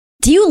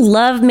Do you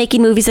love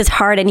Making Movies is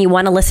Hard and you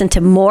want to listen to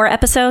more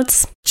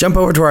episodes? Jump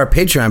over to our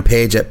Patreon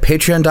page at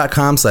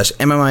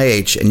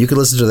patreon.com/MMIH and you can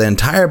listen to the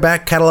entire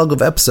back catalog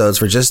of episodes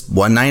for just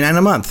 $1.99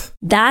 a month.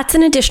 That's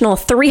an additional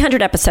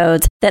 300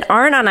 episodes that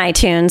aren't on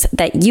iTunes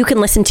that you can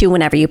listen to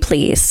whenever you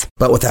please.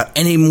 But without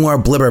any more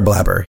blibber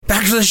blabber.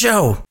 Back to the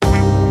show.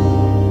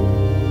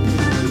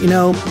 You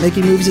know,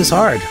 making movies is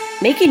hard.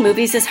 Making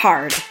Movies is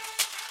Hard.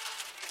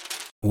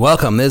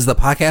 Welcome. This is the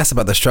podcast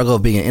about the struggle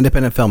of being an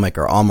independent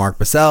filmmaker. I'm Mark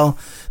Bissell,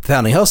 the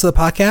founding host of the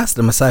podcast.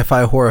 I'm a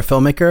sci-fi horror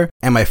filmmaker,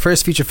 and my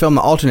first feature film,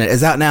 The Alternate,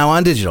 is out now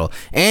on digital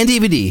and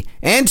DVD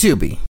and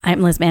Tubi.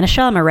 I'm Liz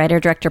Manishaw. I'm a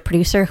writer, director,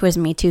 producer who has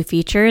made 2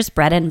 features,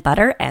 Bread and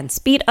Butter and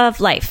Speed of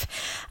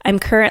Life. I'm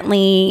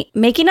currently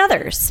making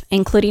others,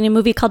 including a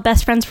movie called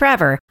Best Friends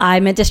Forever.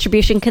 I'm a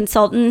distribution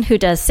consultant who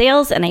does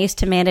sales, and I used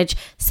to manage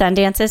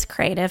Sundance's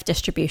creative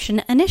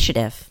distribution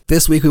initiative.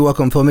 This week, we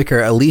welcome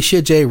filmmaker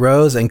Alicia J.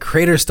 Rose and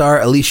creator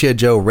star Alicia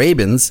Jo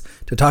Rabins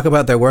to talk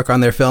about their work on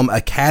their film A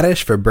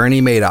Caddish for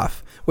Bernie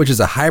Madoff, which is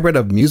a hybrid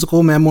of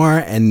musical memoir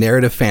and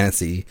narrative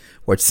fantasy,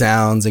 which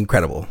sounds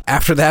incredible.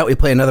 After that, we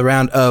play another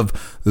round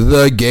of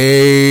The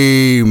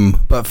Game.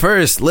 But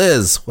first,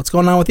 Liz, what's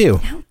going on with you?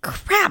 Oh,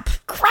 crap.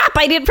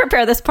 I didn't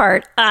prepare this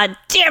part.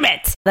 Damn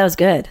it. That was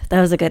good. That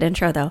was a good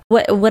intro, though.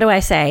 What do I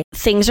say?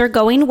 Things are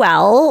going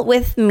well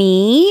with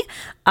me.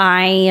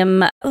 I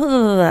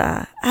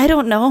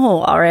don't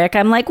know, Ulrich.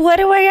 I'm like, what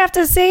do I have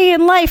to say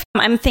in life?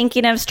 I'm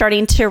thinking of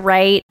starting to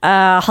write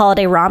a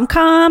holiday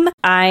rom-com.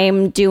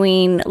 I'm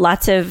doing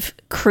lots of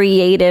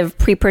creative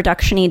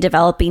pre-production-y,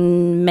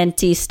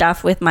 development-y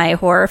stuff with my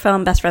horror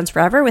film Best Friends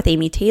Forever with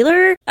Amy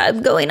Taylor.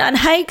 I'm going on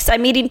hikes.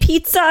 I'm eating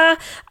pizza.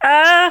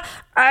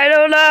 I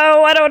don't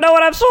know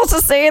what I'm supposed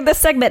to say in this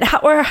segment. How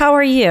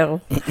are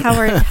you?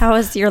 How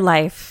is your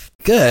life?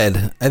 Good.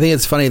 I think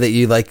it's funny that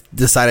you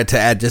decided to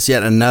add just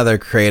yet another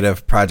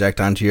creative project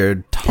onto your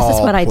tall This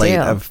is what plate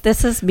I do. of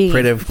This is me.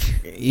 creative.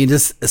 You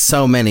just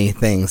so many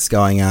things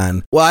going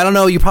on. Well, I don't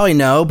know. You probably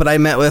know, but I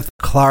met with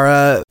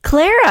Clara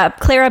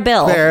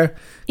Bill.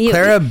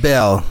 Clara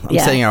Bill. I'm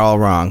saying it all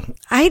wrong.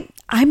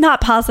 I'm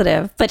not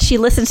positive, but she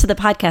listens to the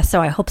podcast,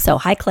 so I hope so.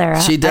 Hi, Clara.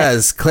 She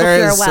does.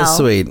 Clara is so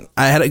sweet.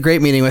 I had a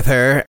great meeting with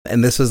her,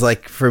 and this was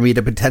for me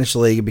to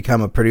potentially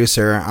become a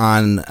producer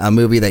on a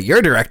movie that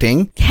you're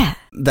directing. Yeah.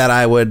 That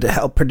I would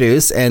help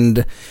produce.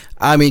 And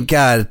I mean,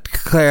 God,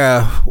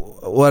 Clara,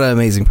 what an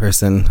amazing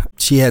person.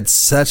 She had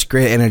such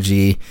great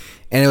energy.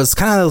 And it was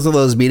kind of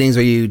those meetings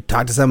where you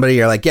talk to somebody,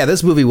 you're like, yeah,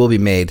 this movie will be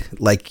made.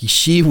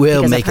 She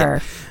will make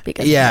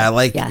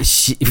it.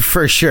 She,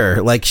 for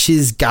sure.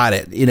 She's got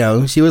it. You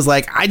know, she was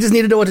like, I just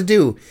need to know what to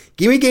do.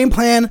 Give me a game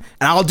plan and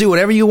I'll do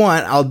whatever you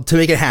want to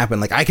make it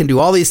happen. I can do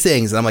all these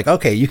things. And I'm like,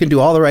 okay, you can do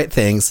all the right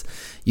things.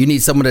 You need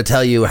someone to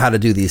tell you how to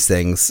do these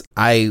things.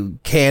 I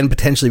can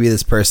potentially be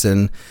this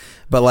person.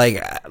 But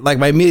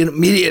my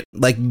immediate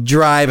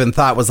drive and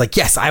thought was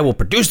yes, I will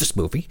produce this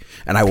movie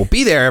and I will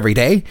be there every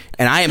day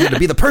and I am going to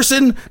be the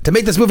person to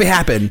make this movie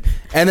happen.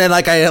 And then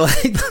I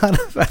thought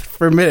about it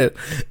for a minute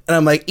and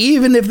I'm like,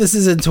 even if this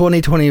is in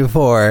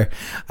 2024,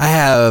 I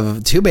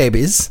have 2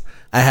 babies.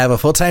 I have a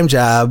full-time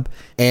job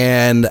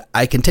and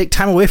I can take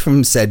time away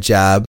from said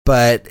job.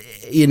 But,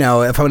 you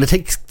know, if I'm going to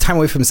take time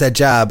away from said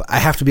job, I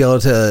have to be able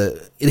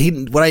to,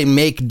 what I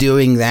make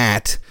doing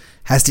that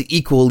has to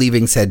equal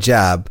leaving said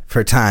job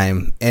for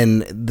time.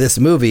 And this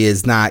movie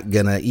is not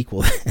going to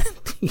equal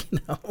that, you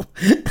know?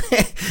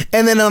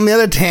 And then on the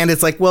other hand,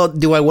 it's well,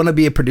 do I want to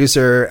be a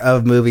producer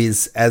of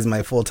movies as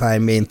my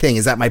full-time main thing?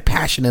 Is that my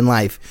passion in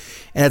life?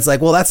 And it's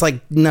well, that's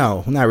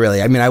no, not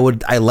really. I mean,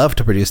 I love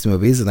to produce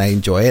movies and I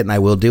enjoy it and I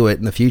will do it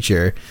in the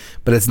future,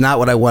 but it's not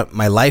what I want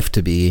my life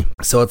to be.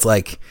 So it's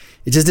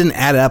it just didn't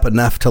add up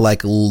enough to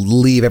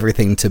leave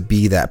everything to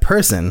be that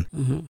person,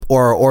 mm-hmm.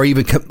 or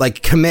even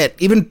commit,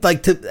 even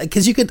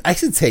because I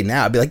should say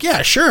now, I'd be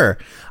yeah, sure,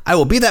 I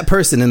will be that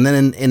person, and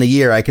then in a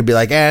year I could be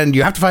and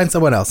you have to find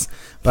someone else.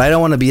 But I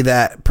don't want to be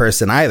that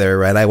person either,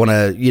 right? I want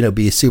to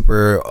be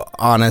super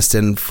honest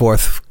and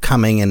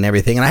forthcoming and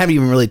everything. And I haven't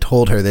even really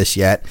told her this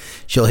yet.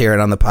 She'll hear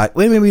it on the pod.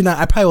 Wait, maybe not.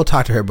 I probably will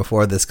talk to her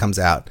before this comes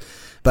out,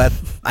 but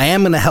I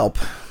am going to help.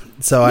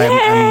 So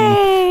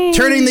I'm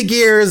turning the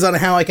gears on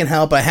how I can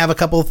help. I have a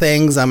couple of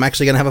things. I'm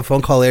actually going to have a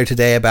phone call later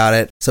today about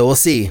it. So we'll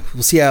see.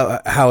 We'll see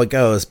how it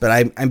goes. But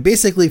I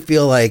basically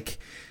feel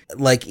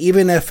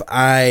even if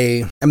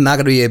I am not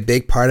going to be a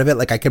big part of it,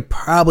 I could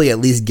probably at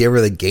least give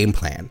her the game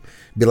plan.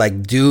 Be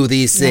do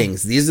these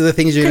things. These are the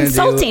things you're going to do.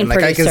 Consulting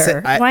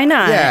producer. Why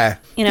not? Yeah.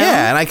 You know?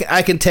 Yeah. And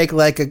I can take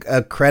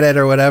a credit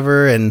or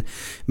whatever. And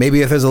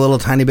maybe if there's a little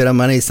tiny bit of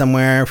money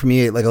somewhere for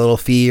me, a little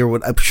fee or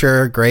what, I'm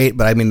sure, great.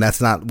 But I mean, that's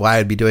not why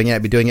I'd be doing it.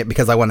 I'd be doing it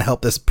because I want to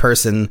help this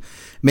person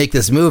make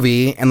this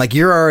movie. And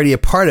you're already a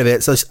part of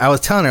it. So I was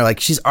telling her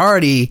she's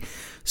already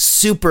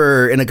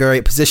super in a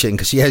great position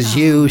because she has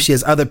you, she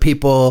has other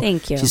people.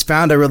 Thank you. She's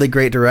found a really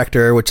great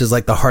director, which is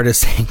the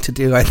hardest thing to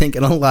do, I think,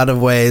 in a lot of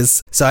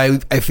ways. So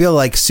I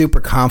feel super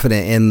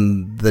confident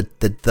in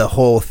the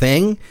whole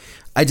thing.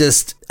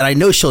 and I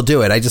know she'll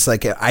do it.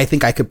 I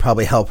think I could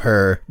probably help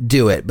her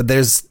do it. But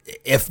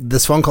if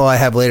this phone call I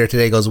have later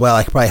today goes well,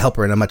 I could probably help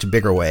her in a much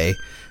bigger way.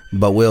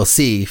 But we'll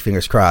see,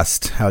 fingers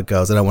crossed, how it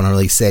goes. I don't want to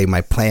really say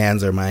my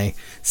plans or my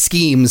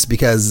schemes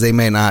because they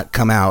may not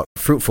come out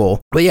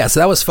fruitful. But yeah, so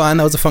that was fun.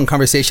 That was a fun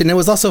conversation. It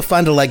was also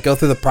fun to like go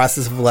through the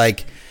process of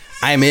like,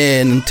 I'm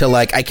in to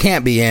like, I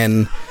can't be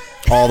in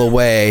all the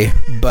way,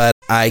 but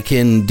I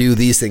can do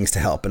these things to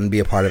help and be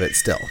a part of it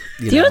still.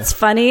 Do you know what's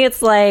funny?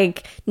 It's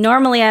like,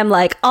 normally I'm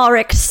like,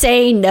 Ulrich,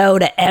 say no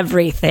to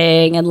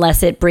everything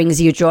unless it brings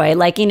you joy.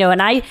 Like,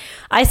 and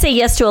I say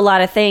yes to a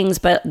lot of things,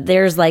 but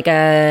there's like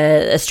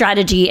a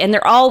strategy, and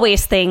there are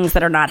always things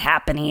that are not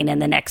happening in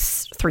the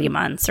next 3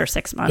 months or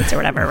 6 months or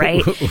whatever,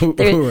 right?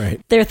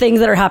 There are things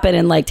that are happening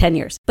in like 10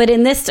 years. But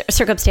in this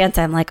circumstance,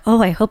 I'm like,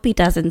 oh, I hope he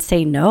doesn't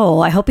say no.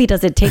 I hope he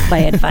doesn't take my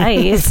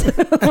advice.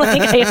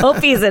 Like, I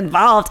hope he's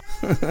involved.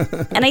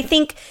 And I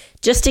think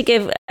just to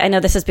give, I know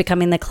this is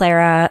becoming the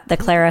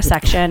Clara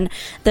section.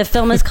 The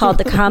film is called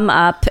The Come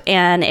Up,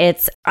 and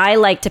I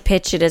like to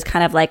pitch it as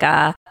kind of like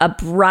a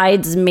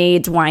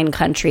bridesmaids wine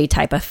country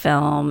type of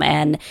film.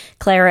 And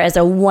Clara is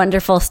a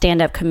wonderful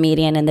stand-up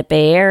comedian in the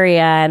Bay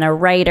Area and a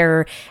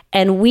writer.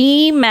 And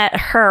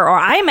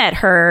I met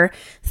her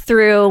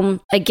through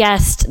a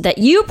guest that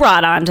you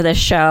brought onto the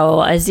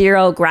show, a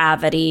zero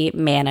gravity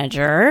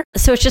manager.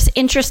 So it's just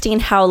interesting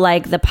how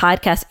like the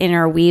podcast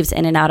interweaves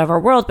in and out of our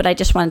world. But I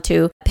just wanted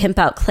to pimp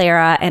out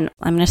Clara, and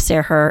I'm going to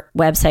share her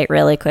website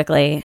really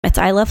quickly. It's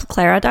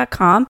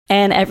iloveclara.com,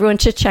 and everyone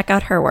should check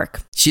out her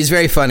work. She's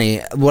very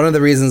funny. One of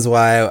the reasons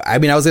why, I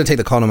was going to take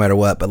the call no matter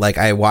what, but like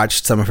I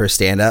watched some of her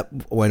stand up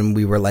when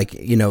we were like,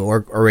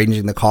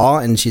 arranging the call,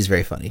 and she's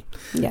very funny.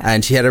 Yeah.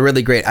 And she had a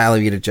really great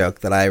Alameda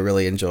joke that I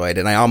really enjoyed,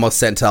 and I almost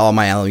sent to all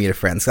my Alameda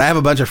friends. I have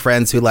a bunch of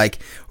friends who like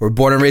were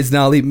born and raised in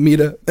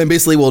Alameda and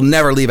basically will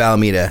never leave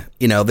Alameda.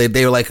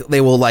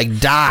 They will like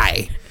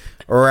die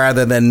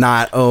rather than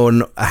not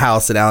own a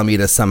house in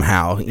Alameda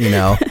somehow,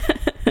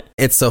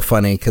 It's so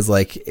funny because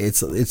like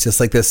it's just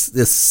like this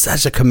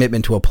such a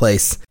commitment to a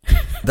place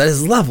that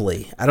is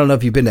lovely. I don't know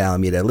if you've been to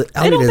Alameda.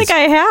 I don't think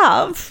I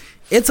have.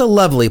 It's a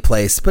lovely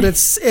place, but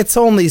it's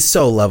only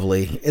so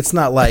lovely. It's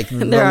not like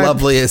the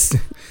loveliest.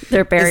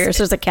 There are barriers.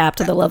 There's a cap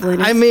to the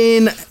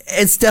loveliness.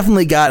 It's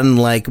definitely gotten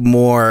like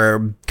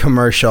more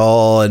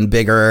commercial and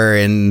bigger,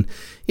 and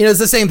it's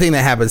the same thing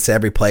that happens to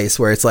every place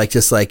where it's like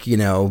just like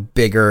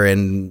bigger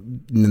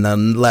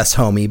and less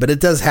homey, but it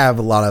does have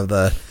a lot of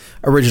the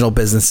original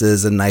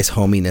businesses and nice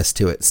hominess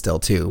to it still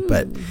too.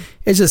 But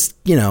it's just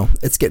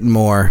it's getting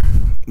more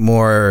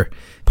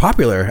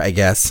popular, I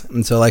guess,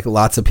 and so like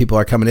lots of people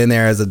are coming in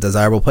there as a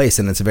desirable place,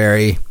 and it's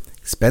very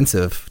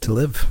expensive to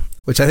live,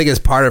 which I think is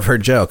part of her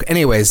joke.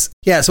 Anyways,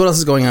 yeah, so what else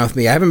is going on with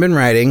me? I haven't been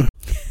writing.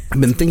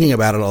 I've been thinking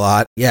about it a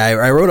lot. Yeah,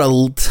 I wrote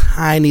a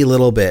tiny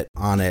little bit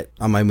on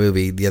my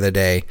movie the other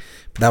day.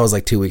 But that was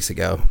like 2 weeks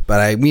ago. But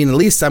at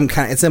least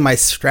it's in my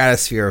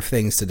stratosphere of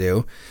things to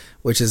do,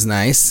 which is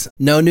nice.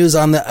 No news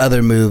on the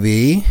other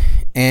movie.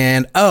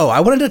 And, I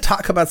wanted to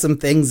talk about some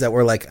things that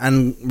were like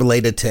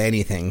unrelated to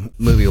anything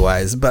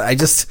movie-wise, but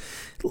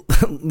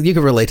you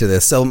can relate to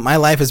this. So my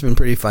life has been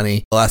pretty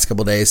funny the last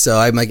couple of days. So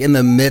I'm like in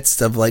the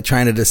midst of like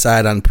trying to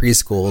decide on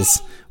preschools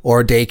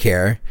or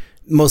daycare.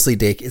 Mostly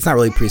daycare. It's not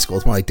really preschool.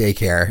 It's more like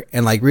daycare.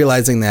 And like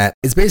realizing that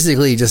it's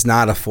basically just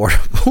not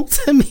affordable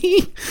to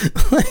me.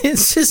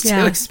 It's just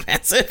too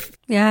expensive.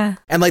 Yeah.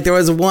 And like there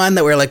was one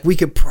that we're like, we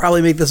could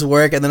probably make this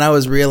work. And then I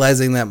was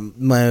realizing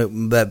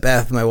that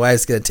Beth, my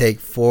wife's going to take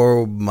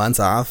 4 months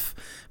off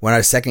when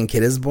our second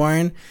kid is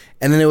born.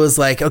 And then it was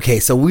like, okay,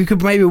 so we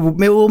could maybe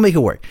we'll make it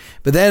work.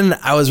 But then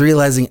I was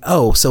realizing,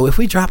 so if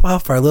we drop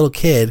off our little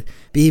kid,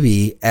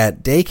 BB,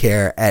 at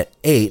daycare at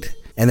 8,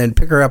 and then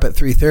pick her up at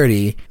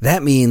 3:30,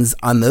 that means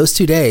on those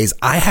 2 days,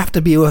 I have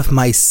to be with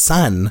my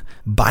son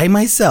by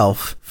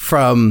myself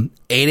from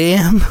 8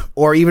 a.m.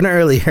 or even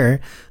earlier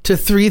to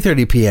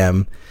 3:30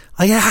 p.m.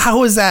 Like,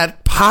 how is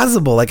that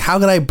possible? Like, how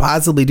could I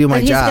possibly do my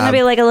job? He's going to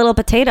be like a little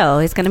potato.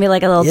 He's going to be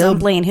like a little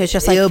dumpling who's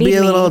just like,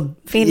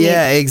 feed me.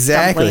 Yeah,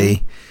 exactly.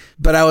 Dumpling.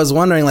 But I was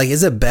wondering, like,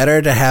 is it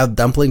better to have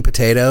dumpling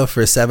potato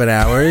for 7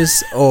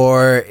 hours,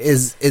 or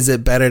is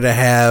it better to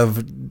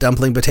have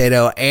dumpling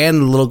potato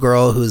and a little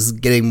girl who's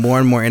getting more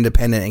and more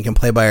independent and can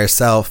play by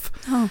herself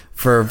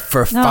for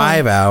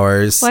 5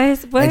 hours?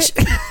 Wait,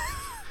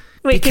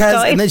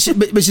 because and then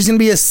but she's gonna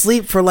be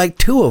asleep for like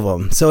 2 of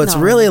them, so it's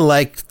really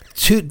like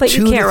two to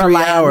 3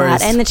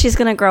 hours, and then she's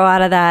gonna grow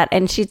out of that.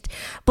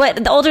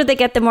 But the older they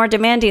get, the more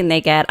demanding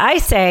they get. I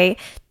say,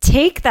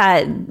 take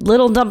that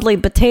little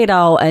dumpling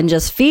potato and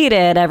just feed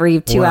it every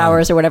 2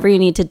 hours or whatever you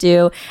need to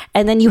do.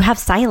 And then you have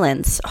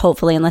silence,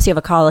 hopefully, unless you have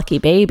a colicky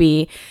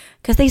baby,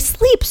 because they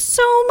sleep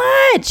so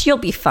much. You'll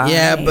be fine.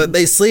 Yeah, but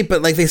they sleep for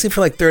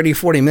like 30,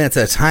 40 minutes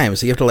at a time.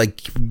 So you have to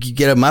like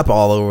get them up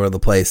all over the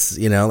place,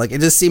 like it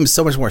just seems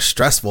so much more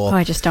stressful.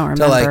 I just don't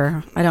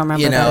remember. I don't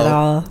remember that at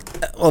all.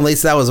 Well, at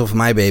least that was with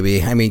my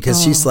baby.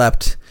 Because she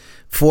slept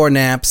 4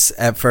 naps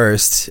at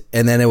first,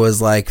 and then it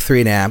was like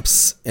 3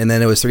 naps, and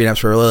then it was 3 naps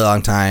for a really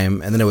long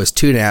time, and then it was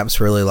 2 naps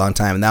for a really long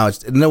time. And now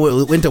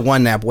it went to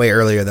 1 nap way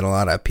earlier than a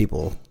lot of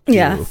people do.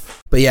 Yeah.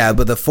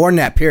 But the 4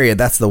 nap period,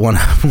 that's the one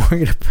I'm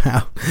worried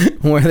about,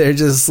 where they're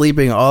just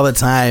sleeping all the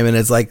time, and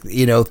it's like,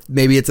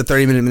 maybe it's a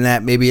 30-minute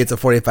nap, maybe it's a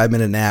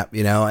 45-minute nap,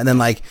 and then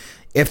like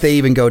if they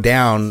even go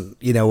down,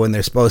 when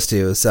they're supposed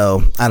to.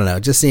 So I don't know.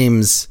 It just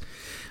seems.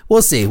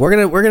 We'll see. We're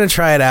gonna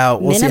try it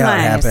out. We'll see how it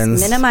happens.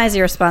 Minimize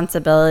your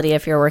responsibility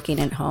if you're working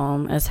at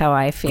home is how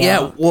I feel.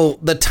 Yeah. Well,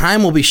 the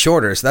time will be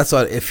shorter, so that's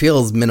what it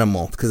feels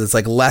minimal, because it's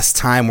like less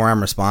time where I'm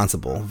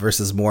responsible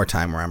versus more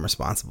time where I'm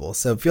responsible.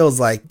 So it feels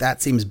like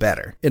that seems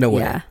better in a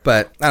way. Yeah.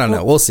 But I don't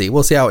know. We'll see.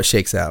 We'll see how it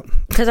shakes out.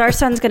 Because our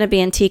son's gonna be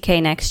in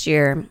TK next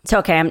year. So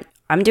okay,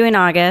 I'm doing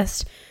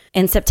August.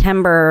 In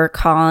September,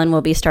 Colin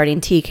will be starting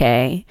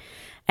TK.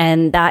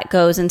 And that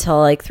goes until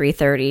like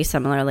 3:30,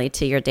 similarly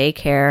to your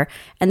daycare.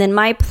 And then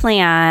my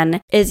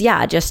plan is,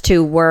 just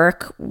to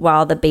work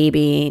while the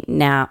baby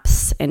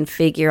naps and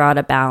figure out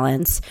a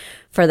balance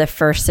for the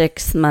first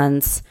 6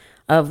 months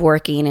of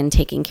working and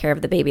taking care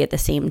of the baby at the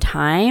same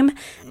time.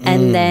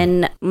 And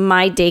then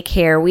my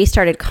daycare, we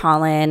started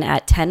Colin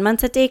at 10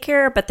 months at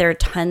daycare, but there are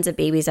tons of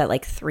babies at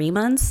like 3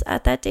 months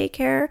at that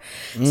daycare.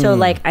 So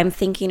like I'm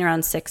thinking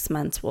around 6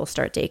 months we'll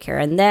start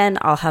daycare. And then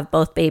I'll have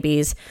both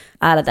babies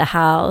out of the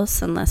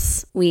house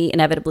unless we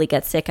inevitably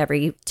get sick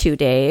every 2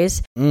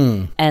 days.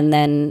 And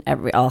then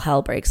all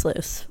hell breaks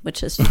loose,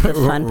 which is the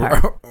fun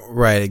part.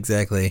 Right,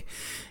 exactly.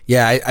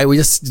 Yeah, we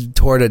just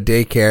toured a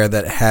daycare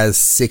that has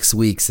 6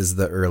 weeks is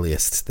the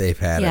earliest they've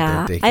had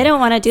at their daycare. I don't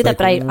want to do that,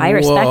 but I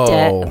respect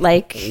it.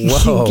 Like,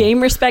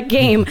 game, respect,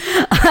 game.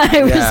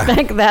 I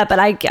respect that, but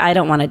I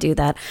don't want to do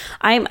that.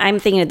 I'm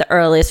thinking the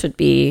earliest would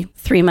be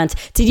 3 months.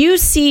 Did you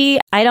see,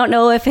 I don't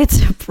know if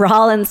it's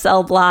brawl and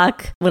cell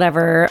block,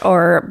 whatever,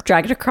 or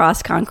dragged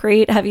across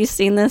concrete. Have you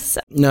seen this?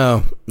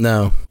 No.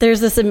 There's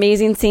this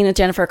amazing scene with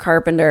Jennifer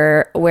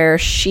Carpenter where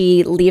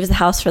she leaves the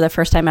house for the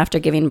first time after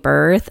giving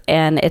birth.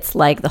 And it's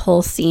like the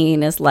whole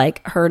scene is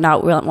like her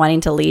not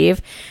wanting to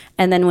leave.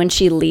 And then when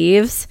she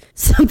leaves,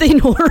 something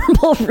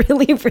horrible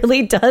really,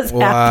 really does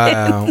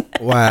happen.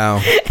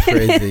 Wow.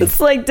 Crazy. It's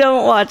like,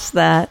 don't watch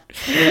that.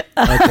 Okay.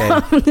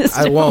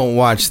 I won't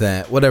watch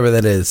that. Whatever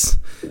that is.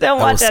 Don't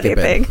watch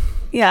anything.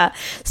 Yeah.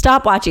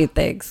 Stop watching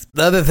things.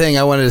 The other thing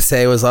I wanted to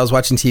say was I was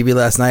watching TV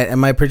last night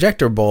and my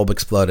projector bulb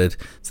exploded.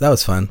 So that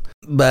was fun.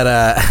 But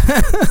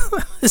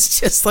it's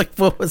just like,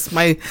 what was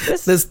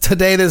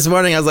this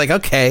morning? I was like,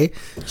 okay,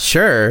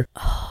 sure.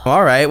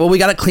 All right. Well, we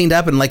got it cleaned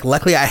up, and like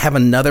luckily I have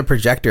another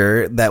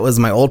projector that was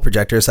my old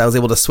projector, so I was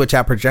able to switch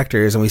out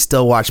projectors and we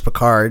still watched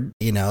Picard,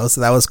 so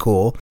that was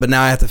cool. But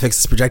now I have to fix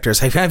this projector.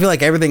 So I kind of feel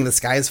like everything in the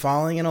sky is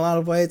falling in a lot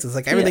of ways. It's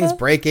like everything's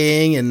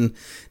breaking and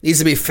needs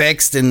to be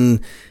fixed, and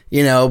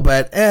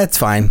but it's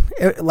fine.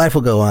 Life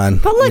will go on.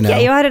 But look,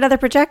 you had another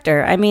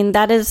projector. I mean,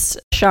 that is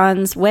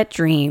Sean's wet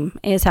dream,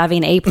 is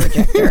having a projector.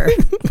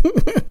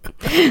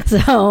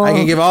 So I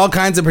can give all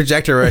kinds of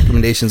projector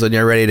recommendations when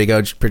you're ready to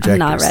go projectors. I'm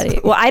not ready.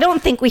 Well, I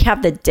don't think we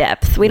have the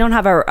depth. We don't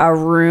have a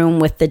room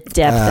with the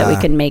depth that we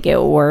can make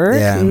it work.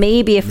 Yeah.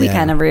 Maybe if we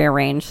kind of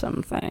rearrange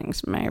some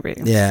things, maybe.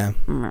 Yeah.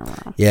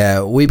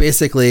 Yeah. We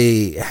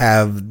basically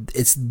have,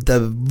 it's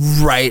the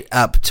right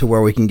up to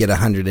where we can get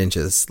 100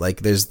 inches.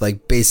 Like there's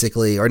like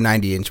basically, or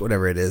 90 inch,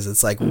 whatever it is.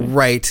 It's like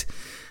right,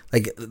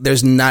 like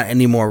there's not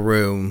any more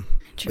room.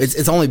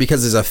 It's only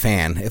because there's a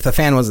fan. If the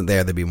fan wasn't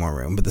there, there'd be more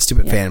room. But the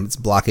stupid fan is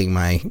blocking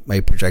my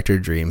projector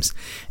dreams.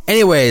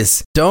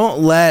 Anyways, don't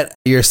let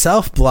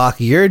yourself block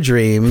your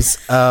dreams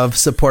of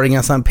supporting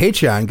us on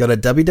Patreon. Go to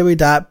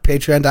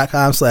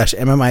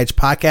www.patreon.com/MMIH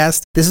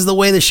podcast. This is the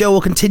way the show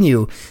will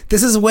continue.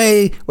 This is the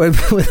way where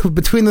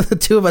between the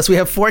two of us, we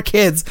have 4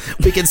 kids.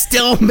 We can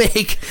still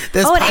make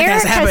this podcast and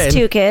Eric happen. Has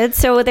 2 kids,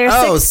 so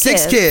there's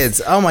 6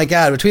 kids. Oh my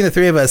God. Between the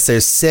 3 of us,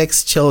 there's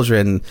 6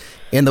 children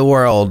in the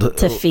world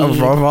to feed,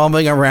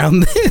 revolving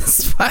around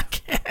this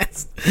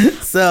podcast.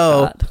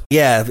 So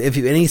if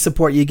any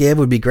support you give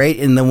would be great.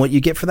 And then what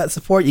you get for that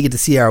support, you get to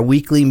see our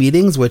weekly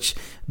meetings, which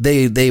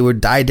they would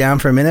die down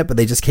for a minute, but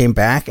they just came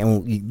back,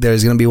 and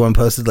there's going to be one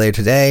posted later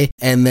today.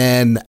 And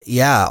then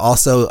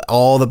also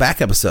all the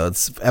back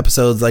episodes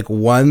like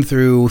 1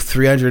 through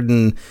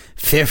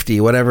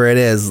 350, whatever it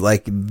is,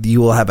 like you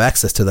will have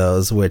access to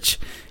those, which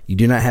you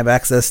do not have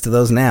access to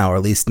those now, or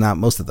at least not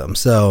most of them.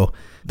 So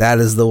that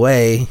is the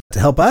way to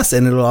help us,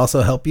 and it'll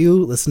also help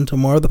you listen to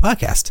more of the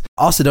podcast.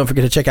 Also, don't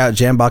forget to check out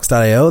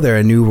Jambox.io. They're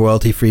a new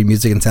royalty-free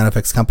music and sound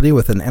effects company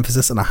with an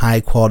emphasis on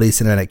high-quality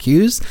cinematic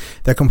cues.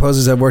 Their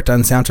composers have worked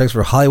on soundtracks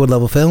for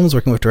Hollywood-level films,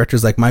 working with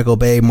directors like Michael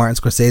Bay, Martin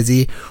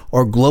Scorsese,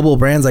 or global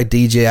brands like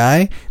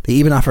DJI. They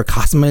even offer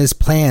customized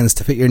plans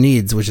to fit your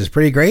needs, which is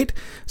pretty great.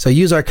 So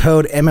use our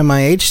code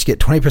MMIH to get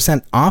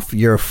 20% off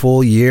your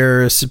full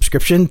year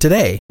subscription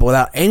today. But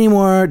without any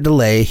more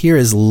delay, here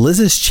is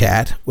Liz's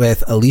chat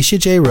with Alicia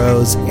J.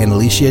 Rose and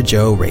Alicia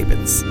Jo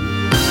Rabins.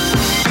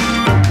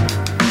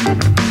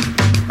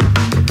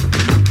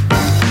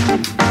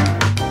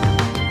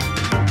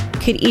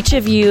 Could each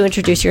of you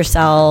introduce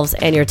yourselves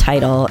and your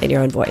title in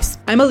your own voice?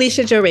 I'm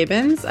Alicia Jo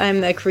Rabins.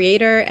 I'm the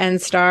creator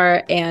and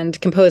star and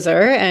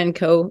composer and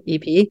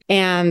co-EP.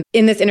 And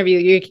in this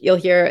interview, you'll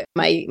hear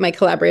my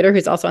collaborator,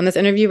 who's also on this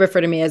interview, refer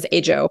to me as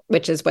Ajo,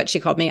 which is what she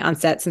called me on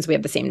set since we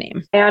have the same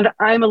name. And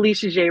I'm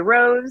Alicia J.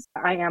 Rose.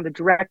 I am the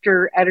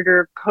director,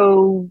 editor,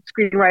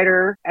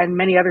 co-screenwriter, and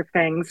many other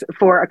things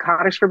for A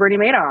Cottage for Bernie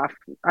Madoff.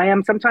 I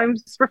am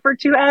sometimes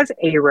referred to as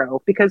Aro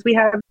because we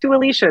have two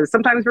Alicias.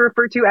 Sometimes we're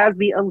referred to as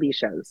the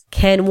Alicias.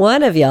 Can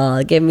one of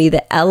y'all give me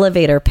the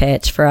elevator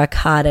pitch for A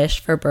Cottage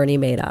for Bernie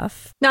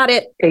Madoff? Not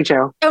it.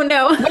 Ajo. Oh,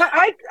 no.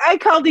 I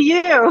called to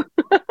you.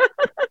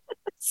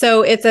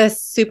 So it's a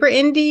super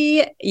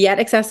indie yet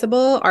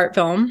accessible art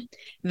film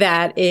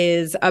that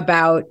is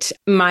about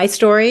my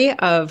story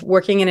of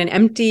working in an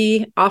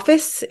empty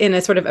office, in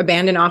a sort of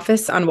abandoned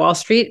office on Wall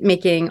Street,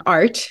 making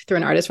art through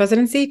an artist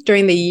residency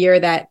during the year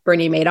that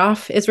Bernie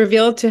Madoff is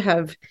revealed to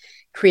have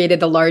created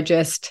the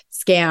largest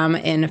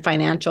scam in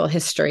financial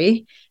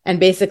history. And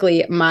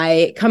basically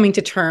my coming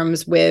to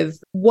terms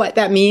with what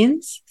that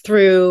means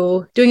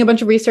through doing a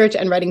bunch of research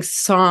and writing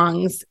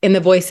songs in the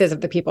voices of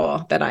the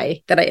people that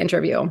I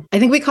interview. I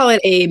think we call it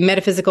a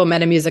metaphysical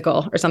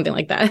metamusical or something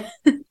like that.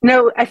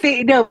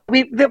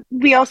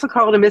 We also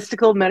call it a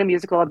mystical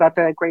metamusical about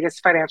the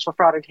greatest financial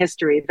fraud in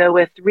history, though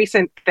with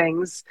recent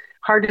things,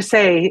 hard to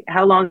say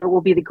how long it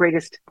will be the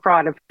greatest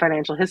fraud of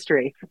financial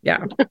history.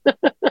 Yeah.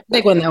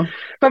 Big one though.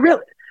 But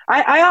really,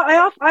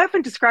 I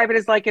often describe it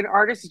as like an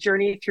artist's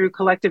journey through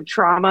collective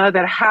trauma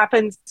that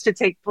happens to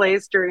take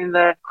place during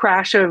the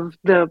crash of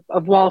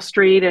Wall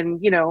Street.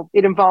 And, you know,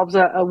 it involves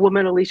a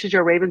woman, Alicia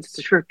Jo Rabins.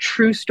 It's a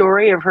true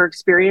story of her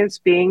experience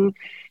being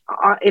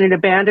in an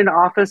abandoned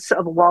office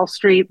of a Wall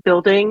Street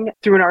building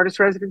through an artist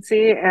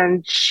residency.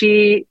 And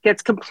she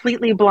gets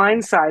completely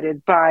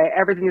blindsided by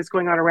everything that's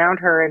going on around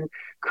her and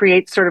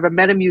creates sort of a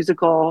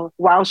metamusical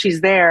while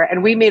she's there.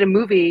 And we made a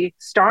movie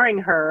starring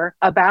her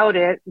about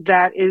it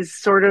that is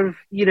sort of,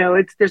 you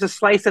know, there's a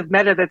slice of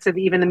meta that's in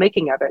even the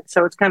making of it.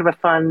 So it's kind of a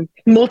fun,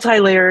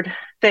 multi-layered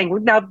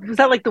thing. Now, was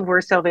that like the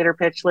worst elevator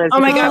pitch, Liz?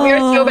 Oh my God, we are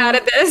so bad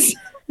at this.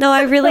 No,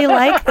 I really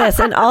like this.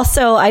 And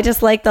also, I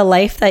just like the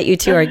life that you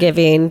two are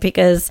giving,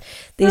 because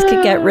these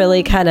could get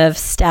really kind of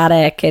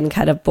static and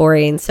kind of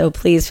boring. So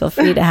please feel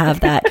free to have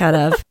that kind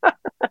of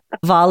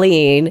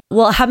volleying.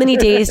 Well, how many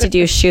days did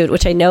you shoot?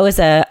 Which I know is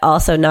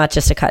also not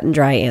just a cut and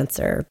dry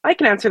answer. I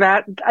can answer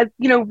that.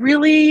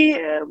 Really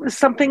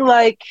something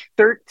like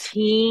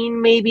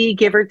 13, maybe,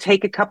 give or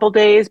take a couple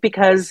days,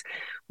 because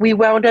we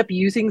wound up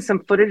using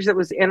some footage that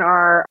was in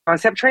our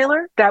concept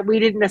trailer that we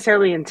didn't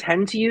necessarily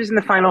intend to use in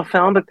the final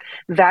film. But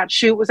that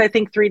shoot was, I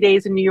think, 3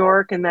 days in New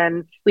York. And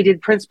then we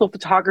did principal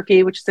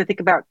photography, which is, I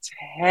think, about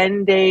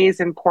 10 days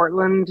in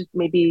Portland,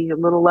 maybe a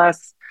little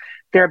less,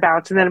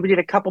 thereabouts. And then we did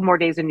a couple more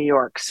days in New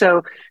York.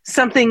 So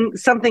something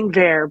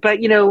there.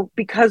 But, you know,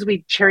 because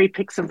we cherry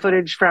picked some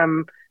footage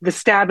from The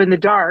Stab in the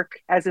Dark,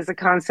 as is a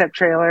concept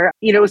trailer,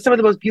 you know, it was some of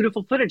the most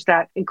beautiful footage,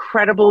 that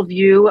incredible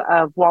view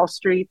of Wall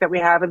Street that we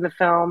have in the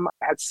film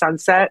at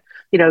sunset,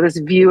 you know, this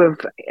view of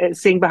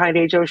seeing behind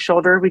Ajo's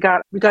shoulder. We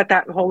got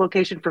that whole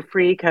location for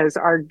free because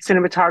our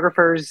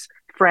cinematographer's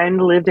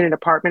friend lived in an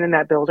apartment in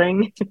that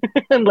building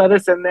and let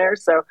us in there.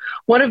 So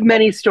one of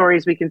many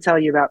stories we can tell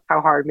you about how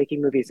hard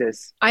making movies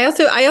is. I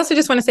also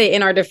just want to say,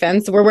 in our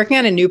defense, we're working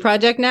on a new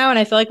project now, and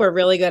I feel like we're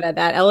really good at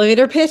that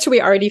elevator pitch.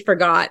 We already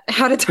forgot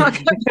how to talk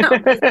about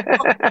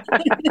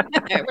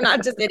We're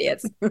not just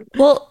idiots.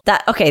 Well,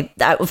 that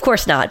of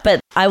course not. But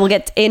I will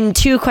get in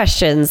 2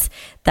 questions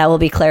that will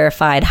be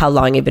clarified how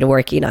long you've been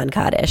working on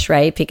Kaddish,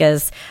 right?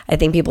 Because I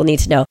think people need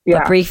to know. Yeah.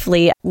 But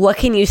briefly, what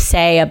can you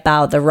say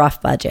about the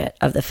rough budget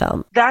of the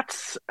film?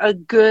 That's a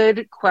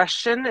good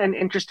question and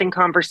interesting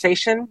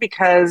conversation,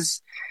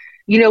 because,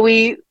 you know,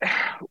 we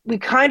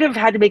kind of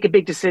had to make a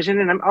big decision,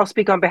 and I'll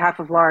speak on behalf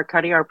of Laura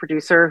Cuddy, our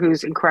producer,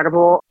 who's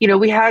incredible. You know,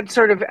 we had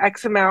sort of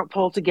X amount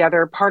pulled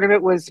together. Part of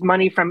it was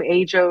money from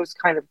Ajo's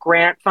kind of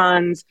grant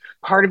funds.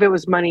 Part of it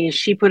was money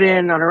she put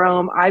in on her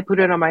own. I put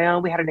in on my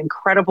own. We had an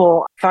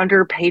incredible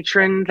funder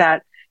patron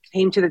that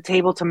came to the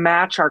table to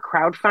match our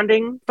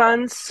crowdfunding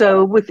funds.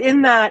 So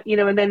within that, you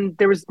know, and then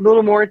there was a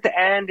little more at the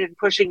end and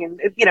pushing, and,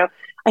 you know,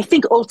 I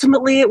think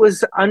ultimately it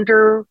was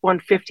under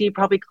 150,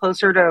 probably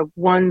closer to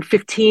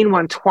 115,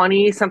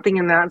 120, something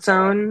in that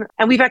zone.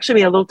 And we've actually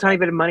made a little tiny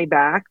bit of money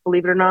back,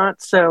 believe it or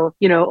not. So,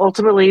 you know,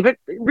 ultimately, but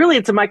really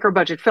it's a micro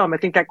budget film. I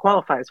think that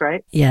qualifies,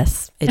 right?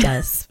 Yes, it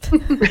does.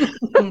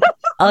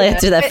 I'll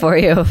answer that for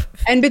you.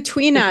 And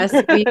between us,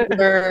 we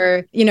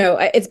were, you know,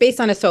 it's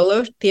based on a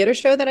solo theater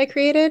show that I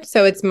created.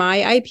 So it's my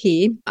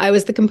IP. I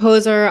was the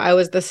composer. I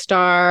was the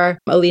star.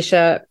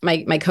 Alicia,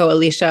 my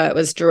co-Alicia,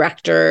 was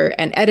director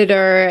and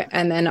editor.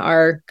 And And then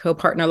our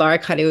co-partner, Laura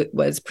Cuddy,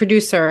 was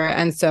producer.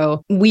 And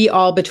so we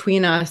all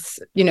between us,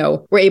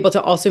 were able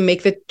to also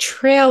make the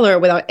trailer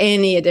without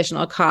any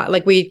additional cost.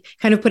 Like we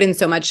kind of put in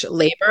so much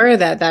labor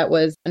that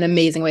was an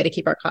amazing way to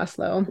keep our costs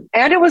low.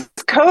 And it was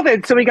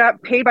COVID, so we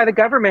got paid by the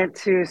government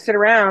to sit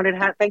around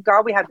and thank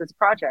God we had this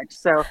project.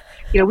 So,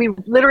 we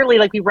literally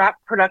we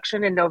wrapped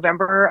production in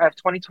November of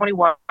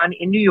 2021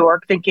 in New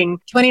York, thinking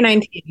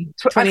 2019.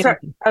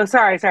 2019.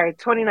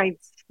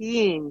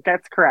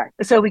 That's correct.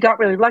 So we got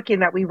really lucky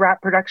in that we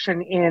wrapped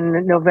production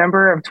in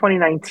November of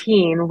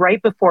 2019,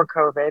 right before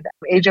COVID.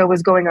 Ajo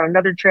was going on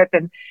another trip,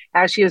 and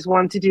as she is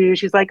wont to do,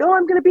 she's like, "Oh,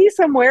 I'm going to be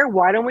somewhere.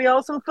 Why don't we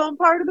also film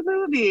part of the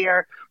movie?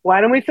 Or why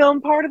don't we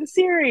film part of the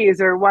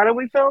series? Or why don't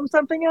we film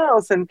something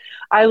else?" And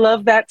I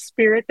love that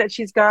spirit that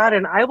she's got,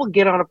 and I will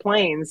get on a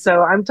plane.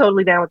 So I'm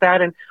totally down with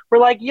that. And we're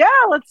like, yeah,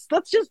 let's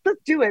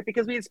do it,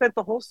 because we had spent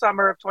the whole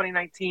summer of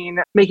 2019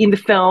 making the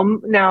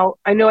film. Now,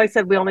 I know I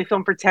said we only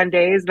filmed for 10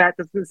 days. That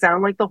doesn't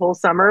sound like the whole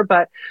summer,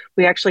 but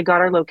we actually got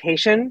our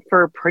location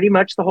for pretty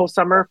much the whole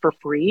summer for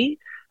free.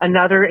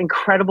 Another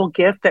incredible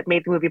gift that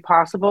made the movie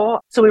possible.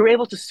 So we were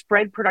able to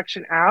spread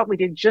production out. We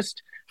did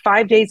just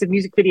 5 days of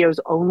music videos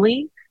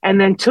only, and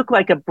then took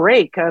a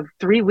break of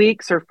 3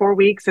 weeks or 4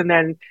 weeks, and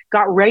then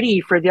got ready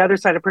for the other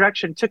side of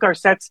production, took our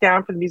sets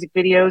down for the music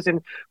videos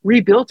and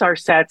rebuilt our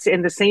sets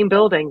in the same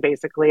building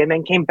basically, and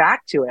then came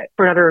back to it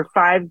for another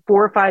 4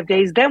 or 5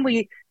 days. Then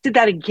we did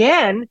that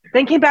again,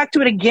 then came back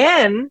to it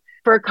again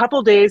for a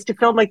couple days to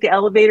film the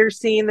elevator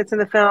scene that's in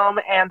the film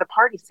and the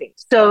party scene.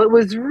 So it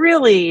was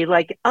really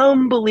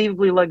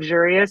unbelievably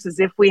luxurious,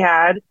 as if we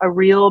had a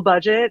real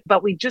budget,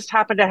 but we just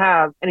happened to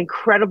have an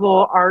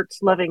incredible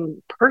arts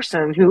loving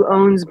person who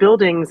owns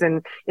buildings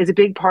and is a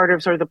big part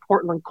of sort of the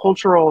Portland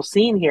cultural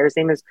scene here. His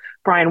name is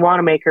Brian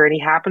Wanamaker, and he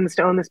happens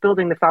to own this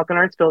building, the Falcon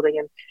Arts building.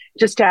 And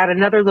just to add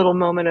another little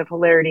moment of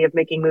hilarity of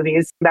making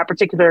movies, that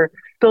particular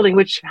building,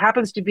 which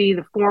happens to be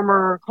the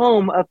former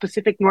home of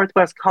Pacific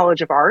Northwest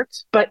College of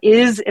Arts, but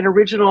is an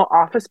original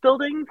office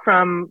building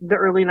from the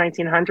early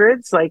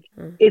 1900s.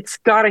 It's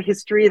got a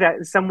history that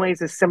in some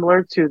ways is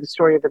similar to the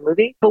story of the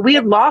movie. But we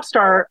had lost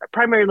our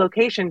primary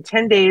location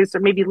 10 days or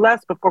maybe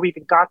less before we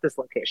even got this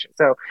location.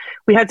 So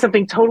we had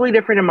something totally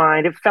different in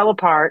mind. It fell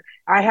apart.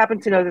 I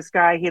happened to know this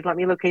guy. He had lent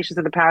me locations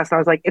in the past. And I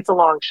was like, it's a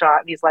long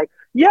shot. And he's like,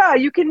 yeah,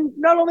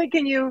 not only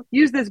can you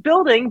use this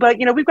building, but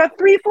we've got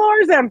 3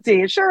 floors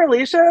empty. Sure,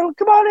 Alicia,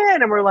 come on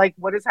in. And we're like,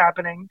 what is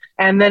happening?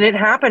 And then it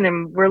happened.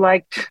 And we're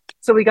like,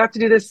 so we got to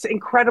do this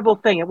incredible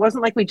thing. It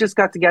wasn't like we just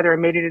got together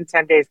and made it in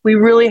 10 days. We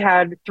really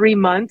had 3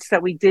 months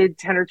that we did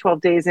 10 or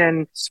 12 days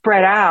in,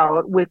 spread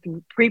out with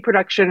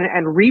pre-production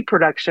and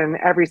reproduction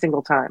every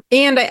single time.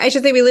 And I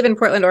should say we live in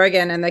Portland,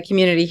 Oregon, and the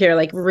community here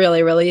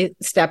really, really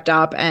stepped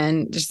up,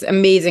 and just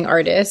amazing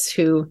artists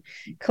who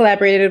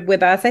collaborated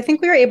with us. I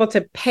think we were able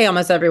to pay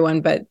almost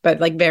everyone, but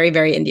very,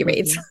 very indie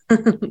rates.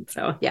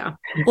 So, yeah.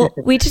 Well,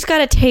 we just got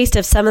a taste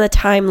of some of the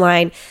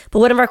timeline, but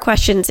one of our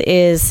questions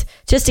is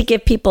just to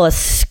give people a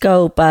scope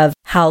of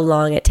how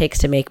long it takes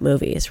to make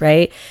movies,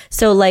 right?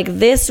 So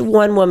this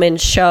one woman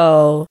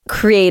show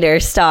creator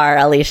star,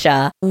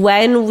 Alicia,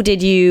 when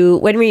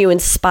were you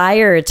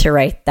inspired to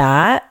write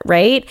that,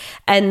 right?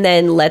 And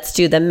then let's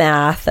do the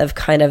math of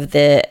kind of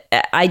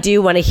I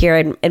do want to hear,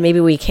 and maybe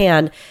we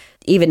can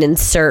even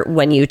insert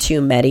when you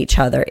two met each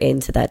other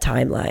into that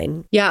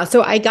timeline. Yeah.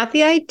 So I got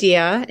the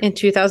idea in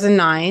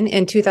 2009.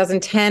 In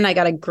 2010, I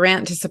got a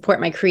grant to support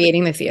my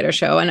creating the theater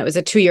show, and it was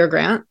a 2-year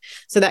grant.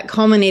 So that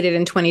culminated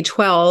in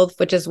 2012,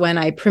 which is when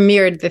I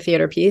premiered the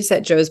theater piece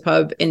at Joe's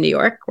Pub in New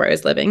York, where I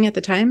was living at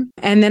the time.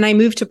 And then I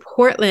moved to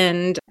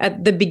Portland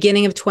at the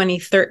beginning of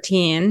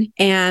 2013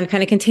 and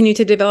kind of continued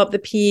to develop the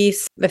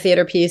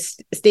theater piece,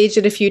 staged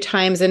it a few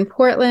times in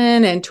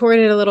Portland and toured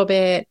it a little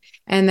bit.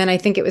 And then I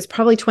think it was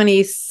probably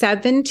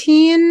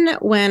 2017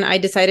 when I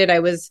decided I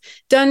was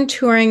done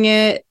touring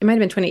it. It might have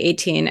been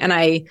 2018. And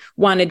I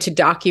wanted to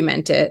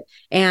document it.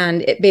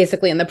 And it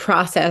basically, in the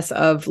process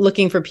of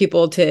looking for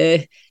people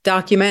to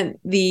document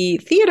the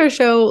theater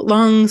show,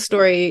 long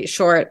story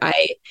short,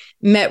 I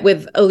met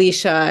with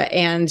Alicia,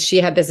 and she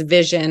had this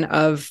vision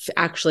of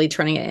actually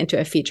turning it into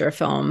a feature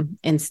film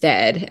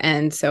instead.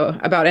 And so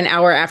about an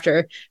hour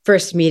after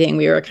first meeting,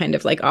 we were kind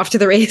of off to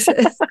the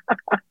races.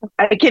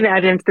 I can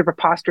add into the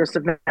preposterous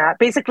of that.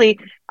 Basically,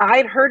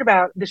 I'd heard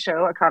about the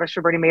show, Akata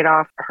Shaberni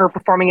Madoff, her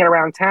performing it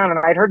around town, and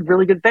I'd heard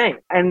really good things.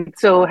 And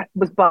so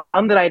was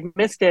bummed that I'd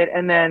missed it.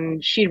 And then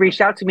she'd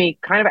reached out to me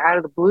kind of out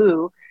of the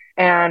blue.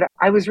 And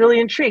I was really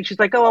intrigued. She's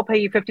like, oh, I'll pay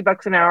you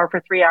 $50 an hour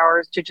for 3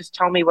 hours to just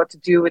tell me what to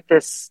do with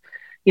this,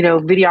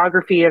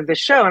 videography of the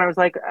show. And I was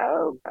like,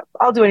 oh,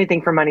 I'll do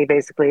anything for money,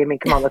 basically. I mean,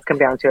 come on, let's come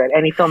down to it.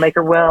 Any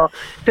filmmaker will.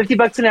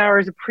 $50 an hour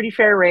is a pretty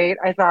fair rate.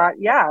 I thought,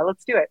 yeah,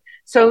 let's do it.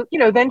 So,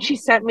 then she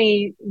sent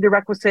me the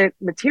requisite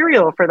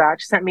material for that.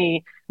 She sent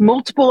me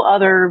multiple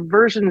other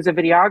versions of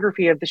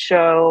videography of the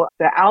show,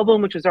 the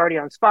album, which was already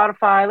on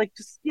Spotify,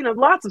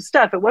 lots of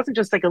stuff. It wasn't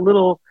just a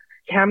little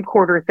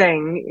camcorder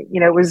thing.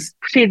 It was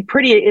in a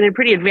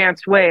pretty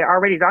advanced way,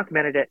 already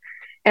documented it.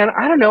 And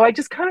I don't know, I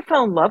just kind of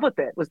fell in love with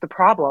it was the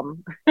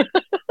problem.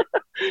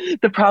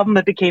 the problem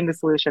that became the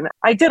solution.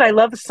 I did. I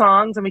love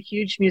songs. I'm a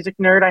huge music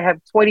nerd. I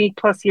have 20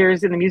 plus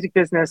years in the music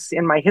business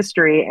in my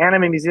history, and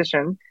I'm a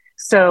musician.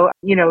 So,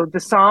 the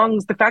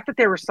songs, the fact that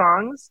there were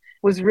songs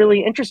was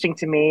really interesting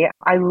to me.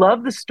 I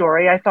love the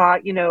story. I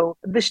thought,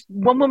 this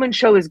one woman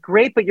show is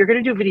great, but you're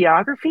going to do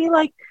videography?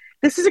 Like,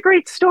 this is a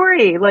great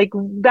story. Like,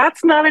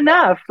 that's not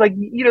enough. Like,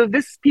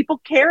 this people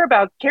cared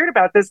about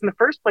this in the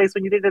first place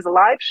when you did it as a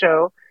live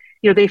show.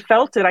 They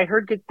felt it. I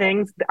heard good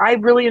things. I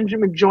really am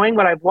enjoying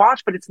what I've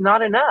watched, but it's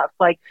not enough.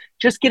 Like,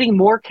 just getting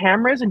more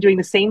cameras and doing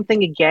the same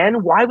thing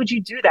again. Why would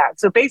you do that?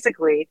 So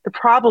basically, the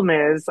problem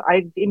is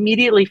I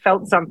immediately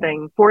felt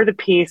something for the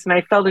piece, and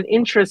I felt an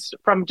interest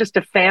from just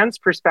a fan's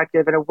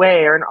perspective in a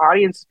way, or an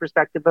audience's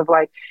perspective of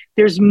like,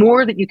 there's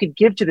more that you could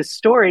give to the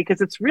story,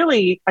 because it's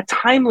really a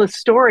timeless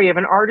story of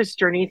an artist's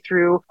journey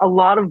through a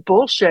lot of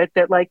bullshit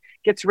that like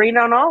gets rained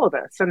on all of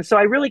us. And so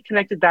I really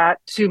connected that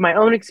to my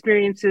own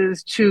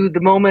experiences, to the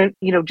moment,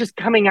 just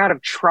coming out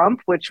of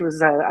Trump, which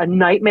was a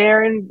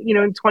nightmare in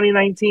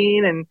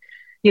 2019, and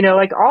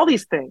like all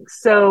these things.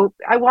 So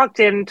I walked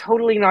in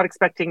totally not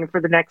expecting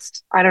for the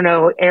next, I don't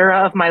know,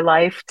 era of my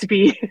life to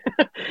be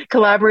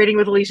collaborating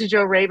with Alicia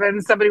Jo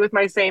Rabins, somebody with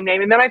my same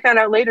name. And then I found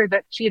out later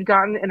that she had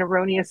gotten an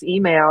erroneous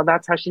email.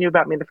 That's how she knew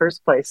about me in the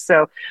first place.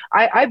 So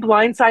I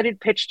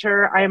blindsided pitched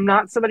her. I am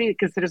not somebody that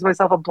considers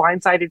myself a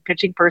blindsided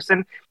pitching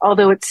person,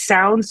 although it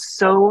sounds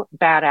so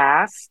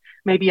badass.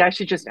 Maybe I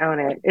should just own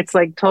it. It's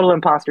like total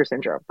imposter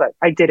syndrome, but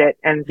I did it,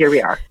 and here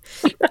we are.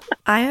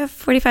 I have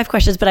 45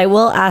 questions, but I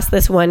will ask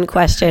this one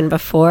question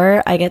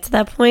before I get to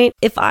that point.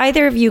 If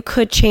either of you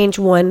could change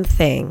one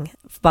thing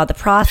about the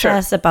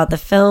process, sure, about the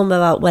film,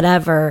 about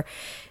whatever,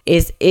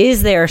 is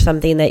there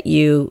something that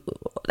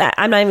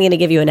I'm not even going to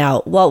give you an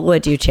out. What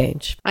would you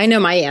change? I know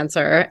my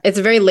answer. It's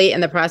a very late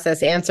in the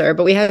process answer,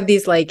 but we have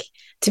these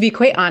to be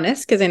quite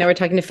honest, because I know we're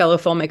talking to fellow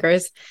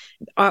filmmakers,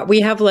 we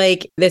have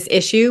like this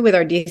issue with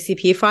our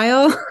DCP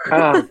file.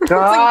 Oh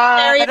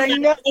God!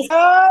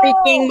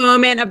 Freaking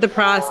moment of the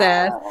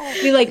process.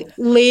 We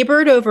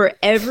labored over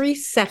every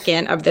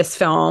second of this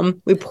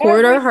film. We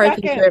poured our hearts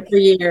into it for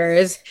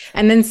years,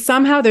 and then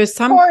somehow there's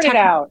some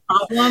technical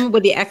problem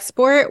with the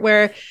export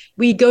where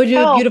we go to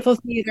a beautiful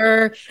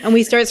theater and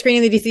we start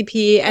screening the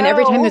DCP, and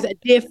every time there's a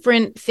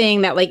different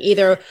thing that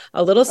either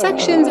a little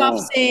section's off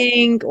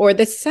sync or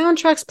the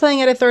soundtrack's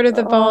playing at a third of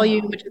the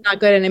volume, which is not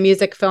good in a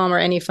music film or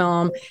any film.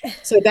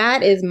 So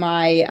that is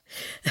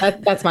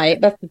that's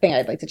the thing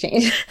I'd like to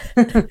change.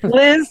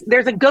 Liz,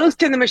 there's a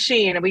ghost in the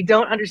machine and we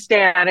don't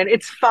understand, and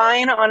it's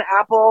fine on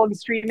Apple and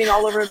streaming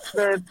all over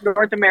the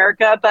North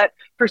America, but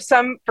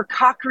for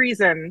cock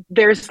reason,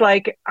 there's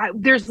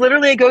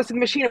literally a ghost in the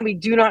machine and we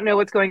do not know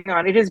what's going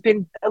on. It has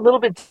been a little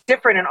bit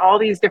different in all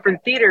these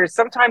different theaters.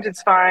 Sometimes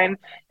it's fine.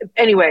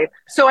 Anyway,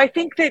 so I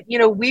think that,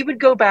 we would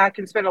go back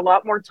and spend a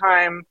lot more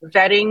time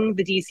vetting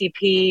the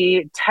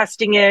DCP,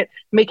 testing it,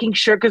 making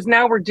sure, because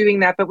now we're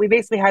doing that, but we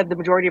basically had the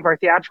majority of our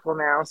theatrical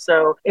now.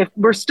 So if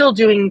we're still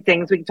doing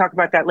things, we can talk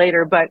about that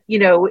later, but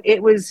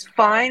it was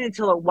fine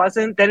until it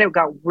wasn't. Then it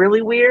got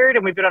really weird,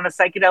 and we've been on a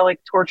psychedelic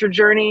torture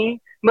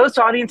journey. Most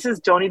audiences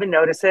don't even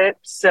notice it.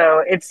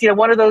 So it's,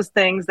 one of those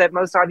things that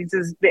most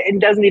audiences, it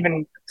doesn't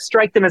even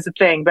strike them as a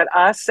thing. But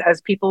us as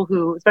people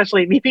who,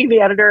 especially me being the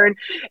editor and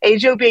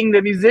Ajo being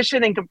the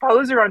musician and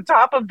composer on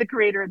top of the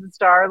creator and the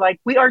star,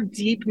 we are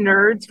deep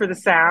nerds for the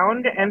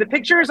sound. And the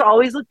pictures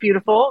always look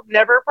beautiful,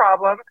 never a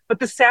problem.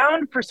 But the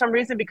sound, for some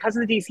reason, because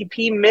of the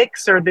DCP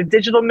mix or the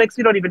digital mix,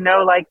 we don't even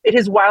know, it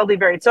is wildly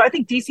varied. So I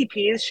think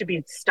DCPs should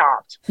be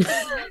stopped.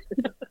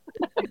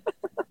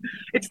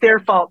 It's their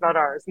fault, not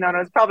ours. No,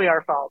 it's probably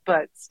our fault,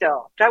 but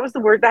still, that was the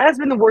worst. That has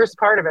been the worst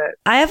part of it.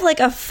 I have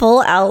a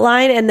full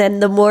outline, and then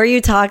the more you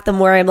talk, the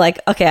more I'm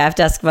okay, I have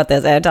to ask about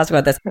this.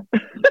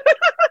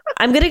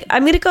 I'm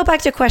gonna go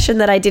back to a question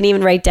that I didn't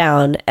even write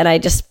down,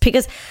 and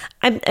because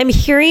I'm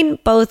hearing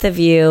both of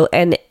you,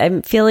 and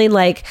I'm feeling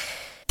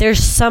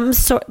there's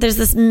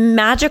this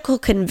magical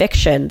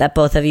conviction that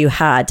both of you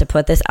had to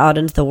put this out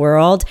into the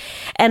world.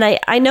 And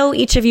I know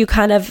each of you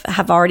kind of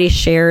have already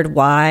shared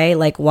why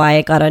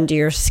it got under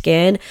your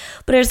skin,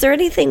 but is there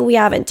anything we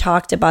haven't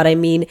talked about? I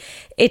mean,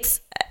 it's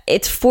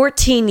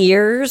 14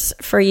 years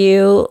for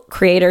you,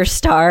 creator,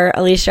 star,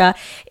 Alicia.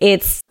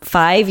 It's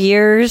 5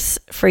 years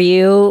for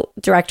you,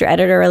 director,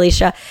 editor,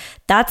 Alicia.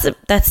 That's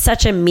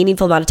such a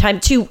meaningful amount of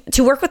time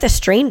to work with a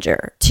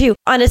stranger too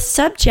on a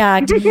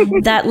subject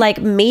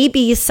that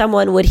maybe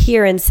someone would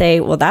hear and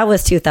say, well, that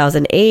was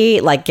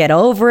 2008, get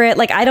over it.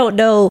 I don't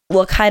know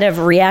what kind of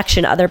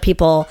reaction other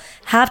people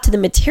have to the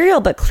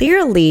material, but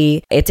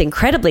clearly it's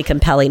incredibly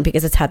compelling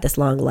because it's had this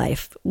long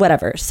life.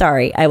 Whatever.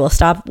 Sorry, I will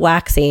stop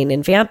waxing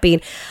and vamping.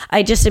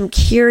 I just am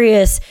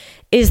curious,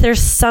 is there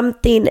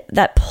something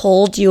that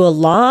pulled you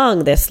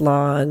along this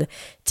long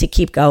to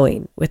keep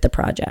going with the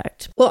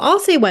project? Well, I'll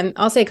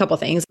say a couple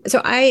things.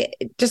 So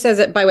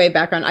by way of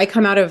background, I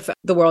come out of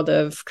the world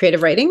of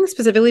creative writing,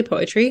 specifically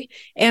poetry,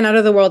 and out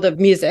of the world of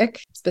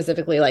music,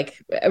 specifically like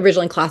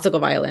originally classical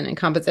violin and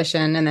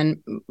composition, and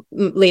then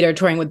later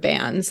touring with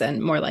bands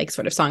and more like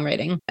sort of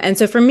songwriting. And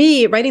so for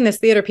me, writing this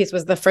theater piece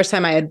was the first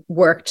time I had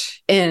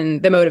worked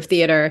in the mode of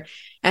theater.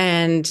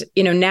 And,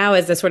 now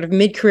as a sort of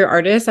mid-career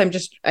artist, I've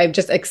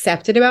just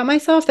accepted about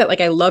myself that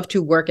like I love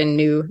to work in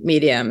new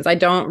mediums. I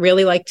don't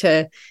really like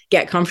to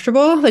get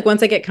comfortable. Like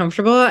once I get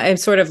comfortable, I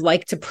sort of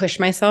like to push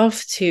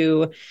myself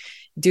to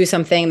do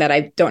something that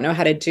I don't know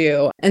how to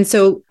do. And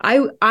so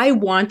I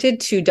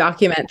wanted to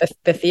document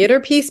the theater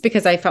piece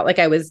because I felt like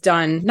I was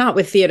done, not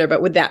with theater,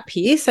 but with that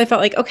piece. I felt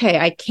like, okay,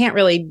 I can't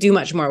really do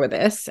much more with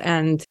this.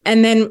 And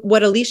then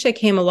what Alicia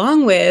came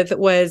along with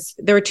was,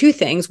 there were two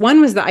things. One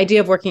was the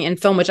idea of working in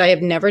film, which I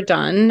have never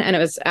done. And it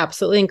was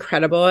absolutely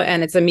incredible.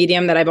 And it's a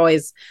medium that I've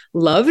always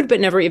loved, but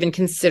never even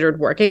considered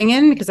working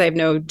in because I have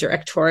no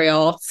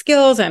directorial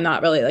skills. I'm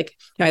not really like,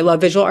 I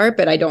love visual art,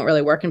 but I don't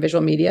really work in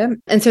visual media.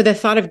 And so the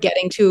thought of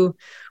getting to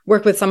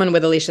work with someone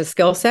with Alicia's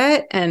skill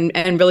set and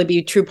really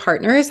be true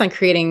partners on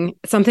creating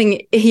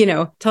something,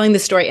 telling the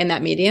story in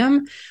that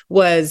medium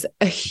was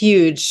a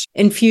huge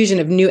infusion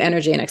of new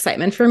energy and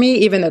excitement for me,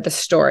 even though the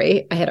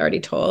story I had already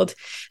told.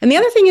 And the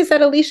other thing is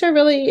that Alicia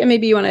really, and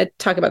maybe you want to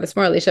talk about this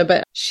more, Alicia,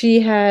 but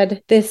she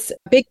had this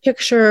big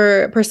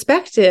picture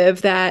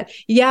perspective that,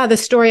 the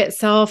story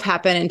itself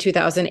happened in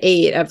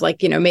 2008 of like,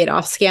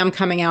 Madoff scam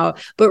coming out,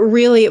 but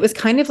really it was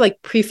kind of like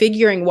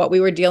prefiguring what we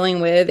were dealing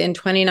with in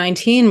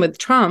 2019 with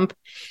Trump.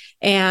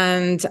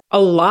 And a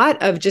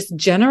lot of just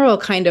general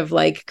kind of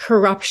like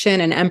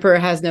corruption and emperor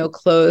has no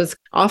clothes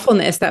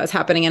awfulness that was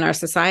happening in our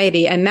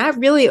society. And that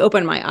really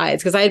opened my eyes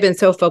because I had been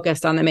so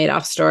focused on the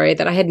Madoff story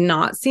that I had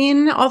not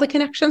seen all the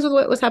connections with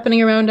what was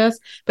happening around us.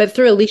 But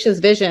through Alicia's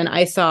vision,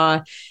 I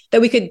saw that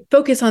we could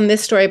focus on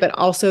this story, but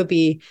also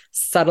be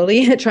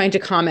subtly trying to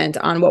comment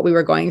on what we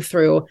were going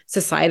through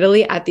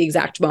societally at the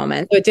exact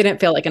moment. So it didn't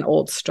feel like an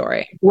old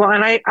story. Well,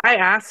 and I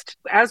asked,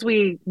 as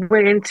we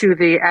went into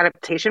the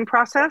adaptation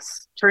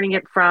process, turning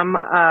it from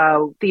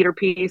a theater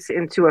piece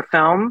into a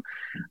film,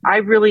 I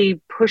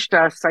really pushed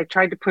us. I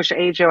tried to push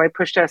AJO. I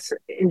pushed us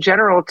in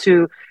general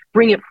to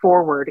bring it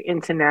forward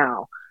into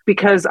now.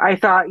 Because I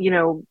thought,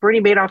 Bernie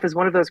Madoff is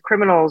one of those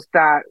criminals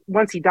that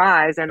once he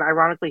dies, and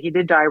ironically, he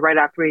did die right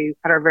after we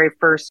had our very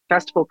first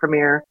festival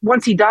premiere.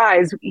 Once he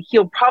dies,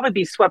 he'll probably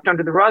be swept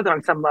under the rug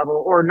on some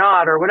level or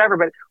not or whatever.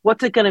 But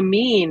what's it going to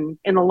mean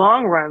in the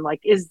long run?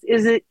 Like, is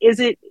it,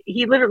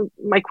 he literally,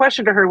 my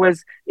question to her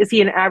was, is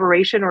he an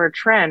aberration or a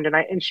trend?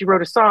 And she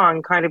wrote a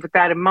song kind of with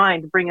that in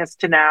mind to bring us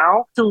to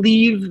now, to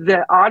leave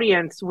the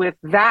audience with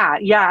that.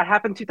 Yeah, it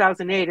happened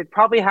 2008. It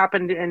probably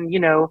happened in,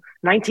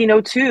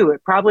 1902.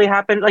 It probably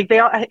happened. Like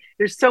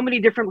there's so many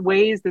different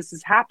ways this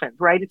has happened,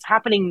 right? It's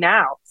happening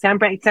now. Sam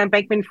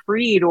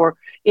Bankman-Fried, or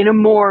in a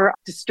more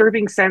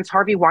disturbing sense,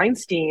 Harvey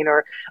Weinstein,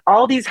 or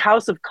all these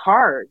house of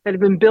cards that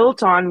have been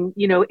built on,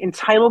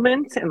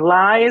 entitlement and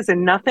lies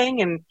and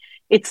nothing. And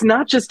it's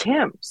not just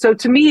him. So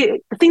to me,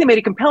 the thing that made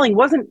it compelling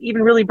wasn't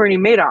even really Bernie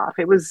Madoff.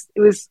 It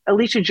was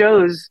Alicia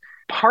Joe's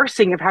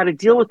parsing of how to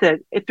deal with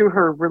it through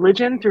her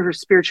religion, through her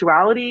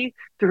spirituality,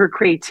 through her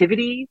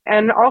creativity,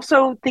 and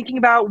also thinking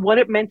about what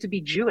it meant to be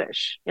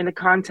Jewish in the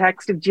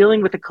context of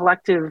dealing with a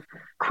collective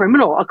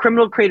criminal, a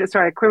criminal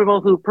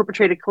who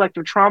perpetrated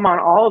collective trauma on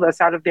all of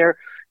us out of their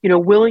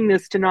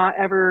willingness to not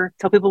ever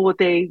tell people what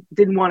they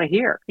didn't want to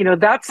hear.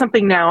 That's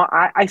something now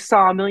I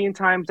saw a million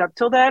times up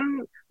till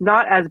then,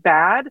 not as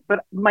bad, but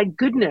my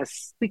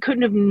goodness, we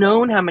couldn't have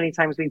known how many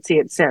times we'd see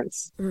it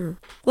since. Mm.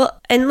 Well,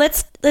 and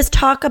let's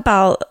talk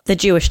about the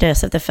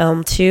Jewishness of the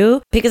film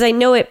too, because I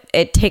know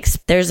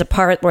there's a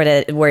part where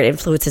it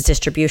influences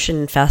distribution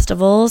and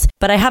festivals,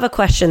 but I have a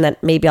question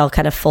that maybe I'll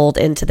kind of fold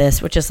into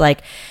this, which is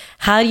like,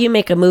 how do you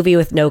make a movie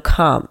with no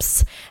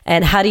comps?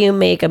 And how do you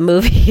make a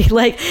movie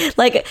like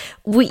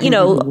we,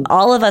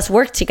 all of us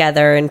work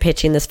together in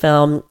pitching this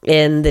film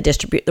in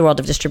the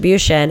world of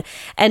distribution.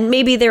 And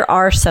maybe there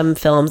are some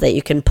films that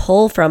you can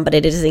pull from, but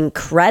it is an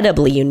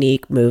incredibly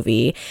unique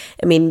movie.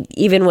 I mean,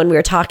 even when we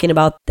were talking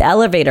about the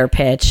elevator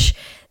pitch,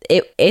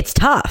 it's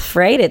tough,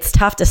 right? It's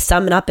tough to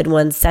sum it up in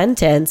one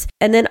sentence.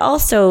 And then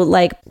also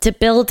like to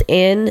build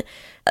in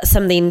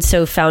something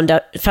so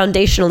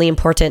foundationally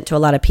important to a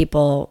lot of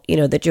people,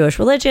 the Jewish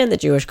religion, the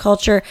Jewish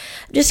culture.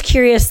 I'm just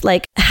curious,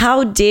 like,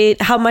 how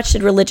much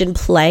did religion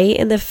play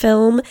in the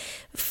film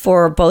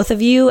for both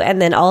of you? And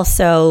then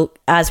also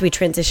as we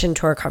transition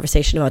to our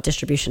conversation about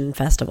distribution and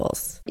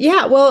festivals.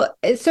 Yeah, well,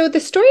 so the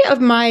story of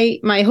my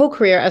whole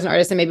career as an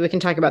artist, and maybe we can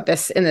talk about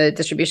this in the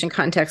distribution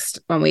context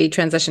when we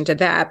transition to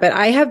that, but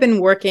I have been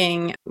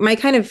working, my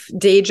kind of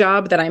day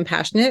job that I'm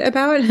passionate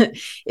about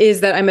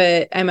is that I'm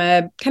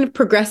a kind of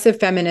progressive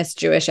feminist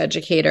Jewish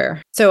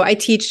educator. So I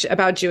teach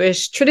about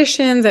Jewish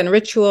traditions and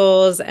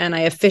rituals, and I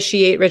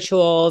officiate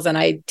rituals, and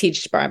I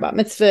teach bar bat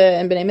mitzvah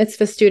and b'nai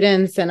mitzvah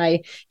students, and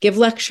I give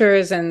lectures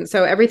teenagers. And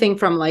so everything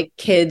from like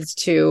kids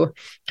to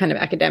kind of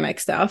academic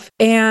stuff.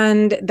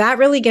 And that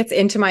really gets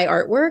into my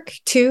artwork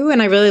too.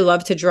 And I really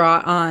love to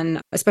draw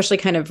on, especially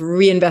kind of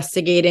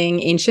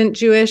reinvestigating ancient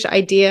Jewish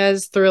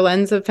ideas through a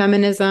lens of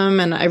feminism.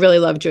 And I really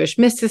love Jewish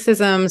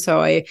mysticism.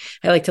 So I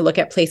like to look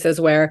at places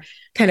where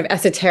kind of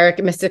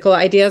esoteric mystical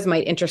ideas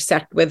might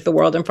intersect with the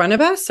world in front of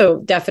us.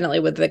 So definitely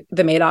with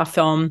the Madoff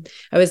film,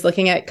 I was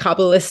looking at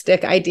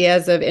Kabbalistic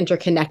ideas of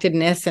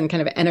interconnectedness and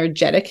kind of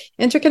energetic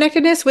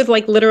interconnectedness with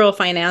like literal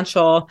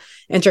financial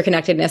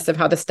interconnectedness of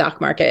how the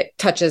stock market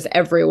touches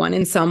everyone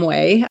in some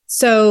way.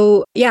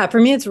 So yeah,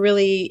 for me, it's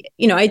really,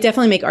 I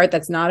definitely make art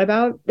that's not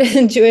about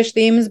Jewish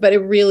themes, but it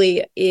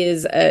really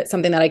is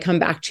something that I come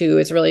back to.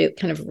 It's really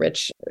kind of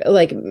rich,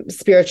 like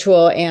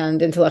spiritual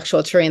and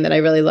intellectual terrain that I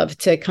really love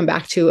to come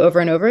back to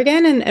over and over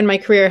again. And my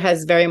career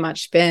has very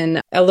much been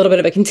a little bit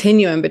of a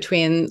continuum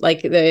between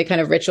like the kind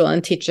of ritual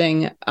and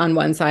teaching on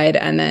one side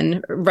and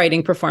then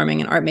writing, performing,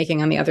 and art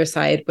making on the other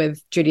side,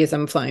 with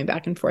Judaism flowing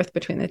back and forth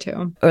between the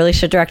two.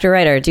 Alicia, director,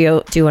 writer, do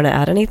you want to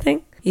add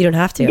anything? You don't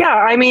have to. Yeah,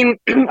 I mean,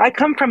 I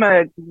come from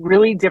a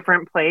really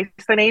different place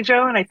than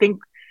Ajo, and I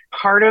think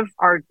part of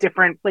our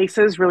different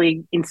places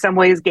really in some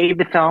ways gave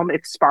the film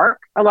its spark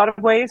a lot of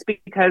ways,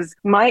 because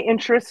my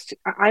interest,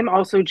 I'm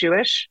also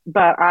Jewish,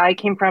 but I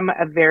came from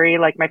a very,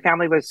 like, my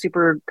family was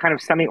super kind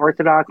of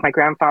semi-Orthodox. My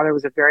grandfather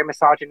was a very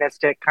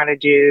misogynistic kind of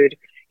dude.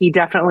 He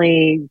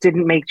definitely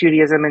didn't make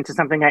Judaism into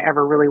something I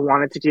ever really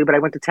wanted to do, but I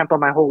went to temple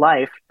my whole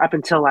life up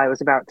until I was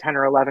about 10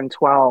 or 11,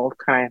 12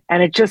 kind of.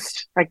 And it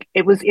just like,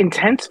 it was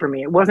intense for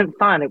me. It wasn't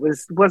fun. It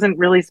wasn't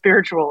really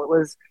spiritual. It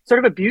was sort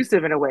of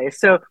abusive in a way.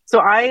 So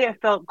I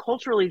felt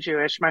culturally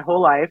Jewish my whole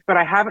life, but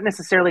I haven't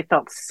necessarily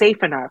felt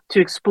safe enough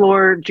to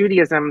explore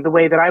Judaism the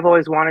way that I've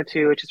always wanted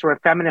to, which is sort of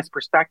a feminist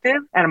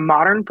perspective and a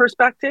modern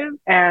perspective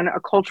and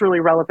a culturally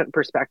relevant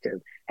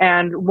perspective.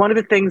 And one of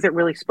the things that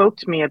really spoke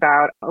to me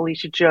about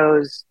Alicia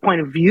Joe's point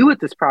of view with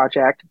this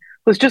project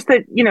was just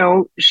that,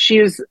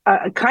 she was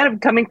kind of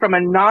coming from a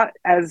not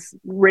as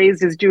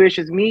raised as Jewish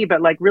as me,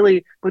 but like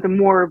really with a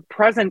more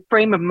present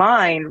frame of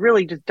mind,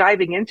 really just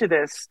diving into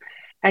this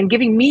and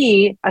giving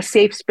me a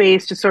safe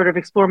space to sort of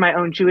explore my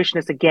own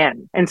Jewishness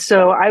again. And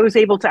so I was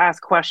able to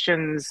ask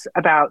questions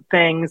about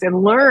things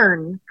and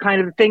learn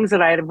kind of things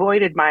that I had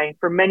avoided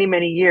for many,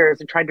 many years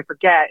and tried to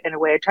forget in a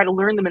way. I tried to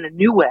learn them in a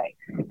new way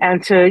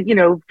and to,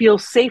 feel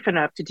safe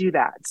enough to do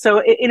that.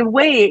 So in a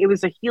way, it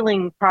was a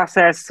healing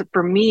process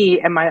for me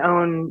and my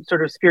own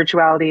sort of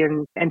spirituality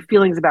and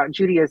feelings about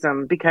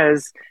Judaism,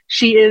 because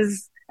she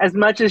is, as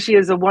much as she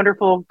is a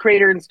wonderful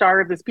creator and star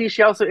of this piece,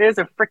 she also is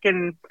a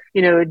freaking,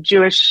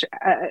 Jewish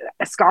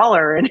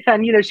scholar. And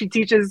she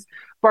teaches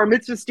bar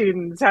mitzvah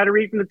students how to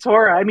read from the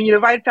Torah. I mean,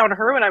 if I had found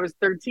her when I was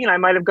 13, I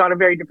might have gone a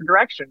very different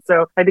direction.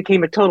 So I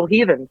became a total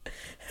heathen,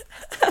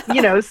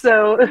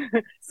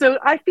 so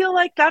I feel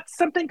like that's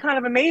something kind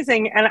of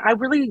amazing. And I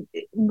really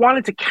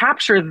wanted to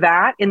capture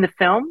that in the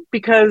film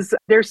because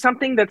there's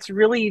something that's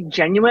really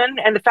genuine.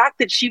 And the fact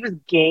that she was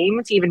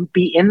game to even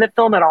be in the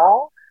film at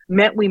all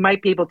meant we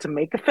might be able to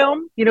make a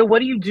film. What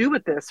do you do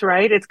with this,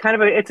 right? It's kind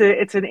of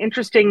it's an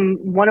interesting,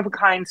 one of a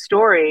kind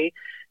story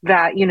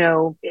that,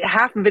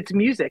 half of it's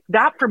music.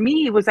 That for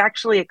me was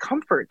actually a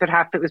comfort that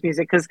half of it was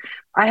music, because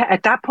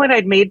at that point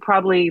I'd made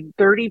probably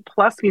 30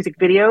 plus music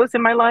videos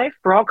in my life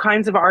for all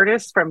kinds of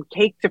artists, from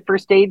Cake to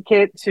First Aid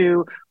Kit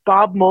to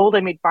Bob Mould.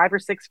 I made 5 or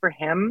 6 for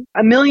him,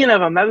 a million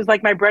of them. That was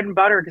like my bread and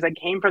butter because I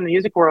came from the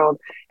music world.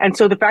 And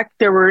so the fact that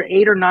there were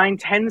 8 or 9,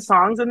 10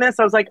 songs in this,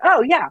 I was like,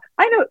 oh yeah,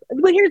 I know.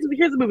 Well,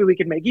 here's a movie we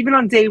can make. Even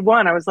on day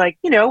one, I was like,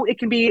 it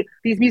can be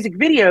these music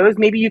videos.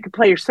 Maybe you could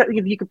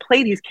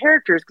play these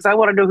characters because I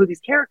want to know who these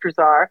characters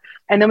are.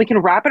 And then we can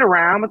wrap it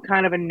around with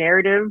kind of a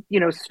narrative,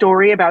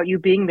 story about you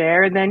being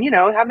there. And then,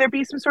 have there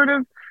be some sort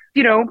of,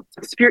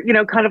 spirit,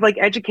 kind of like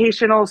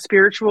educational,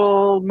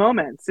 spiritual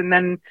moments. And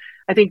then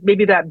I think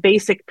maybe that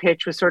basic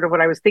pitch was sort of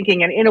what I was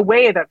thinking. And in a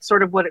way, that's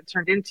sort of what it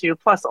turned into,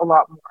 plus a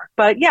lot more.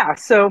 But yeah,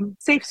 so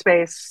safe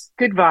space,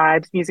 good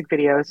vibes, music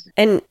videos.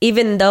 And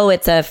even though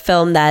it's a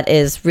film that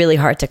is really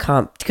hard to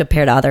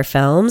compare to other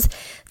films,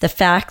 the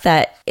fact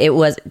that it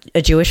was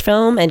a Jewish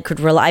film and could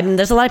rely, I mean,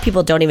 there's a lot of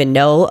people don't even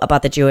know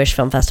about the Jewish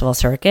film festival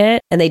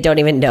circuit, and they don't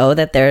even know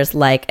that there's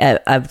like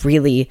a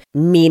really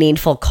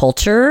meaningful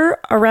culture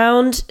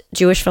around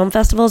Jewish film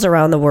festivals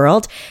around the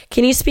world.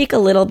 Can you speak a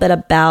little bit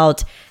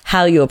about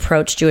how you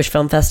approach Jewish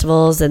film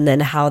festivals and then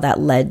how that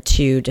led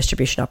to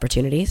distribution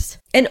opportunities?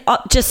 And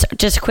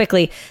just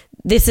quickly,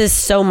 this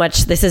is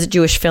a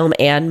Jewish film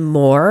and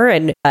more.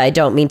 And I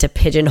don't mean to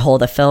pigeonhole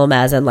the film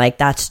as in like,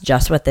 that's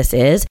just what this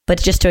is,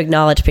 but just to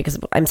acknowledge, because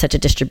I'm such a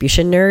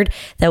distribution nerd,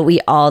 that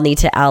we all need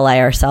to ally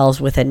ourselves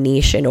with a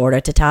niche in order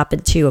to tap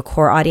into a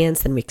core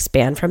audience, and we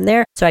expand from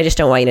there. So I just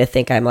don't want you to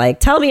think I'm like,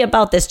 tell me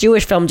about this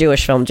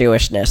Jewishness.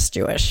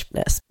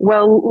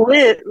 Well,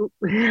 Liz,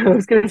 I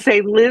was going to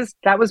say, Liz,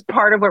 that was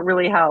part of what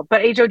really helped.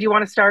 But Ajo, do you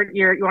want to start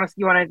I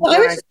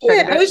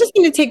was just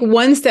going to take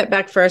one step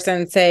back first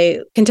and say,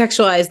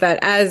 contextualize that but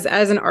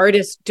as an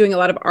artist doing a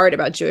lot of art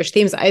about Jewish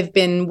themes, I've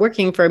been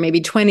working for maybe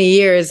 20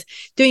 years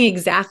doing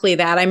exactly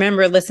that. I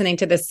remember listening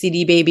to the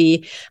CD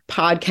Baby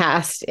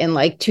podcast in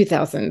like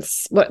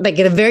 2000s, like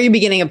at the very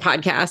beginning of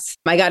podcasts.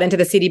 I got into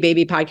the CD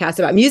Baby podcast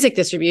about music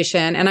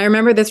distribution. And I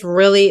remember this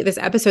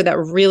episode that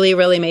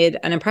really made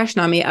an impression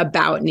on me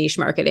about niche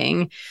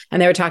marketing. And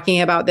they were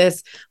talking about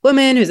this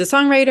woman who's a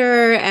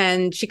songwriter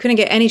and she couldn't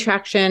get any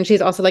traction.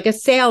 She's also like a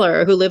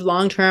sailor who lived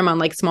long term on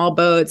like small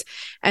boats.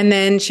 And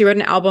then she wrote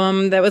an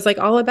album that was like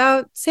all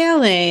about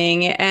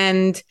sailing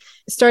and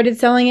started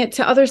selling it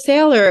to other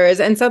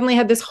sailors and suddenly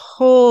had this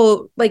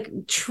whole like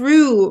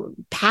true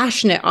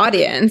passionate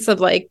audience of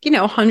like,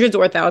 hundreds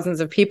or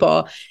thousands of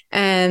people.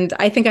 And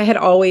I think I had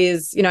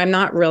always, I'm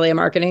not really a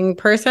marketing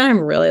person. I'm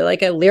really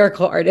like a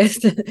lyrical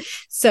artist.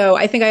 So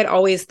I think I'd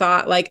always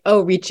thought like,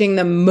 oh, reaching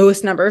the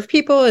most number of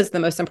people is the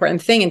most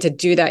important thing. And to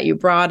do that, you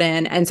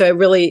broaden. And so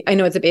I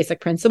know it's a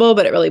basic principle,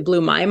 but it really blew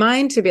my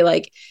mind to be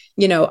like,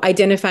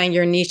 identifying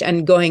your niche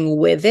and going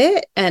with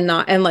it and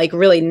like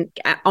really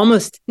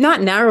almost not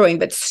narrowing,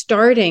 but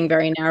starting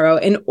very narrow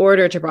in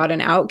order to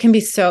broaden out can be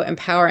so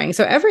empowering.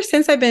 So ever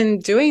since I've been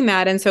doing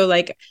that. And so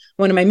like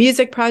one of my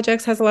music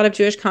projects has a lot of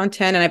Jewish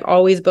content and I've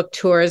always booked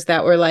tours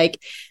that were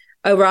like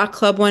a rock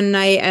club one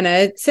night and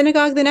a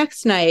synagogue the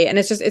next night. And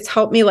it's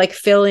helped me like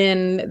fill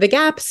in the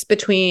gaps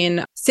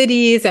between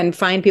cities and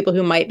find people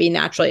who might be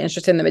naturally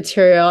interested in the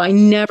material. I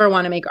never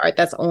want to make art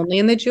that's only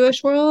in the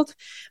Jewish world,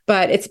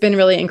 but it's been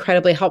really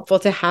incredibly helpful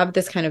to have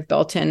this kind of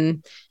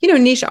built-in,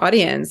 niche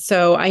audience.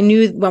 So I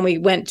knew when we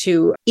went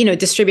to,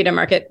 distribute and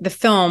market the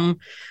film,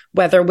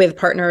 whether with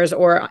partners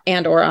or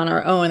on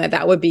our own,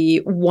 that would be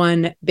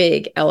one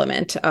big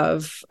element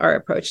of our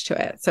approach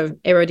to it. So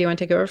Eero, do you want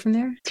to take over from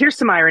there? Here's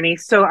some irony.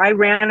 So I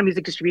ran a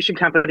music distribution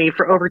company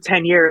for over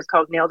 10 years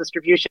called Nail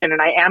Distribution,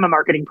 and I am a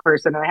marketing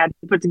person. I had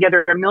to put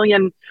together a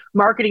million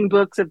marketing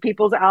books of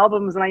people's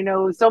albums, and I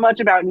know so much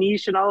about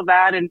niche and all of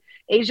that. And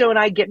Ajo and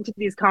I get into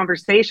these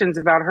conversations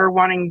about her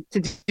wanting to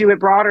do it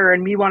broader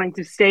and me wanting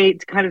to stay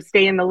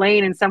in the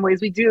lane. In some ways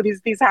we do.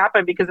 These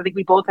happen because I think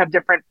we both have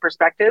different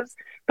perspectives.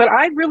 But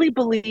I really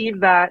believe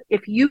that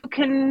if you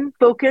can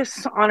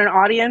focus on an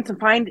audience and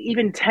find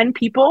even 10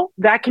 people,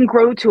 that can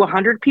grow to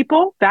 100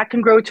 people, that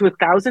can grow to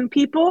 1,000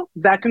 people,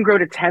 that can grow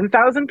to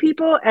 10,000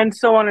 people, and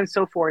so on and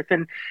so forth.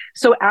 And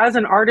so as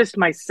an artist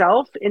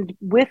myself,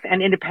 with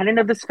and independent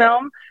of this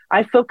film,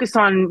 I focus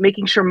on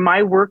making sure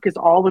my work is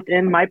all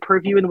within my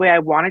purview in the way I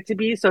want it to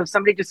be. So if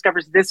somebody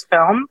discovers this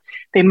film,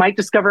 they might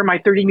discover my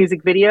 30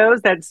 music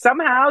videos that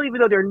somehow,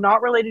 even though they're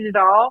not related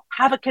at all,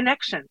 have a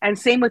connection. And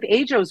same with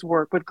Ajo's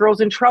work with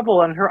Girls in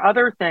Trouble and her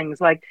other things.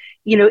 Like,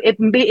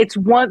 it's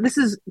one, this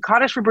is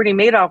Kaddish for Bernie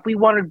Madoff. We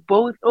wanted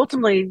both,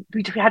 ultimately,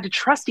 we had to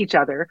trust each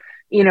other,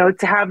 to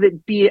have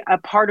it be a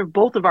part of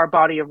both of our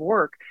body of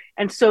work.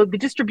 And so the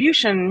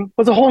distribution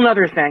was a whole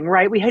nother thing,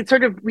 right? We had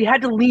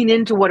to lean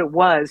into what it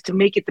was to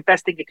make it the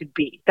best thing it could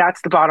be.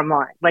 That's the bottom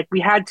line. Like we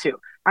had to.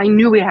 I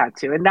knew we had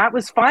to. And that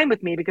was fine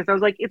with me because I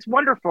was like, it's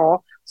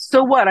wonderful.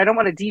 So what? I don't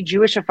want to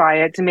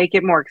de-Jewishify it to make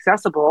it more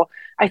accessible.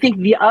 I think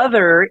the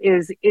other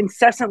is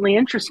incessantly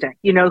interesting.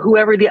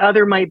 Whoever the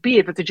other might be,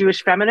 if it's a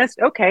Jewish feminist,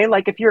 okay.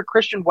 Like if you're a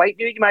Christian white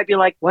dude, you might be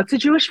like, what's a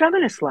Jewish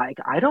feminist like?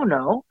 I don't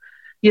know,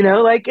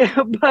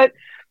 but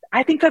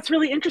I think that's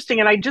really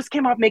interesting. And I just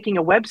came off making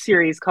a web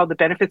series called The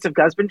Benefits of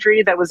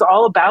Husbandry that was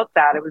all about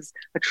that. It was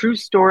a true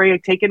story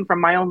taken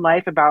from my own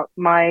life about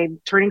my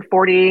turning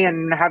 40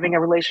 and having a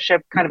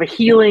relationship, kind of a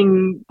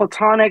healing,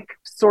 platonic,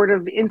 sort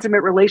of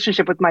intimate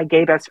relationship with my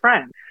gay best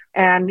friend.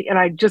 And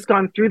I'd just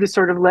gone through the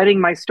sort of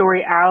letting my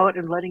story out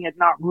and letting it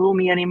not rule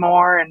me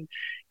anymore. And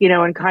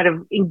kind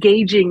of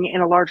engaging in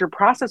a larger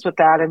process with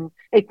that. And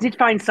it did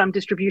find some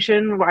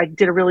distribution. I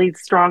did a really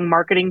strong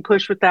marketing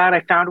push with that.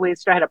 I found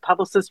ways I had a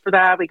publicist for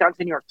that. We got into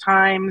the New York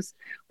Times.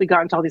 We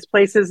got into all these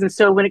places. And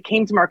so when it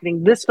came to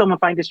marketing this film and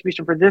finding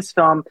distribution for this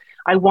film,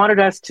 I wanted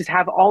us to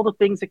have all the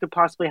things that could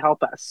possibly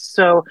help us.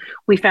 So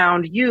we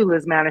found you,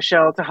 Liz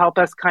Manischel, to help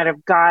us kind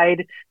of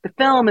guide the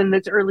film in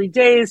its early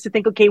days to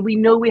think, okay, we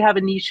know we have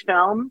a niche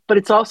film, but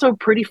it's also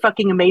pretty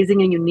fucking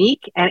amazing and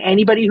unique. And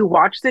anybody who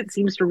watched it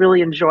seems to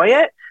really enjoy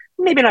it.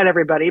 Maybe not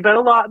everybody, but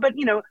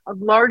a a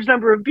large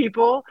number of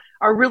people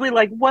are really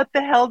like, what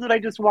the hell did I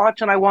just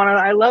watch? And I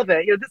love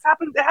it. It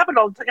happens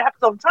all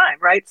the time,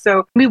 right?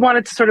 So we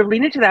wanted to sort of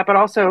lean into that, but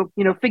also,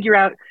 figure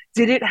out,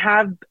 did it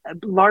have a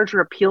larger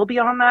appeal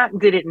beyond that?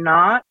 Did it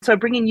not? So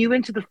bringing you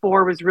into the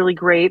fore was really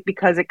great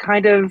because it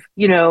kind of,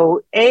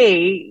 I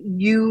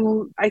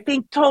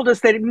think told us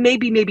that it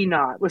maybe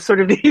not was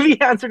sort of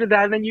the answer to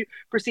that. And then you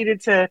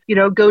proceeded to,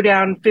 go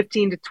down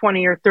 15 to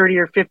 20 or 30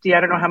 or 50. I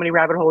don't know how many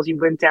rabbit holes you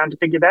went down to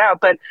figure that out.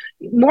 But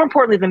more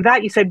importantly than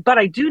that, you said, but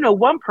I do know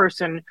one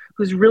person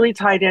who's really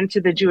tied into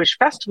the Jewish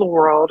festival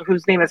world,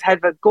 whose name is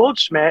Hedva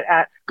Goldschmidt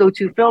at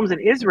Go-To Films in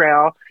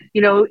Israel.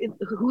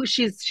 Who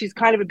she's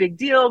kind of a big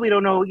deal. We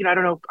don't know, I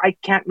don't know, I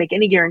can't make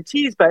any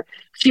guarantees, but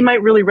she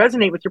might really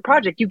resonate with your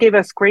project. You gave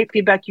us great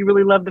feedback. You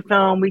really loved the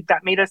film.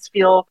 That made us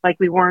feel like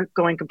we weren't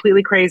going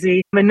completely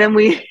crazy. And then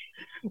we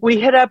we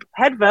hit up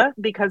Hedva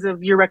because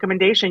of your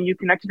recommendation. You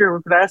connected her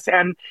with us,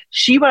 and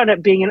she wound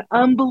up being an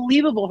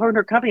unbelievable, her and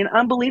her company, an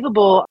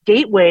unbelievable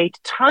gateway to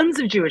tons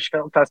of Jewish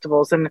film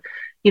festivals. And,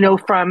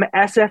 from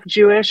SF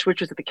Jewish, which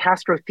was at the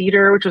Castro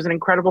Theater, which was an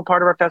incredible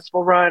part of our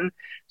festival run,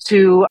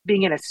 to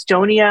being in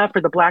Estonia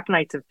for the Black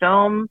Nights of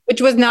Film,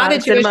 which was not a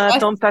Jewish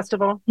film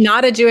festival.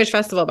 Not a Jewish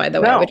festival, by the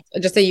way, which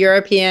just a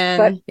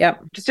European,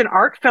 just an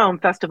art film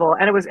festival.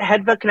 And it was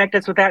Hedva connected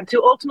us with that,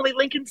 to ultimately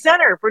Lincoln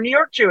Center for New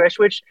York Jewish,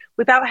 which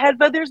without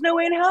Hedva, there's no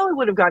way in hell we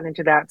would have gotten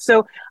into that.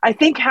 So I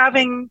think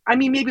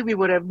maybe we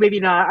would have, maybe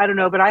not, I don't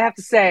know, but I have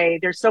to say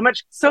there's so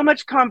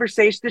much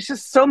conversation. There's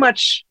just so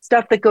much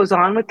stuff that goes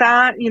on with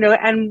that,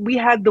 and we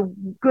had the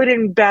good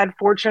and bad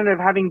fortune of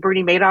having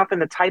Bernie Madoff in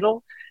the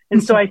title.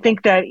 And so I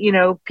think that,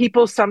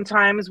 people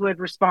sometimes would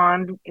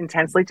respond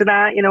intensely to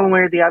that, one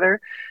way or the other.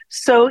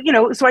 So,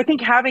 so I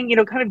think having,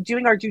 kind of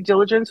doing our due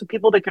diligence with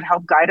people that could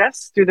help guide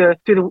us through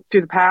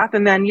the path.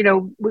 And then,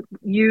 with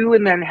you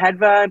and then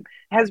Hedva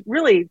has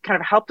really kind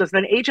of helped us.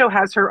 Then HO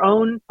has her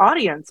own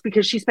audience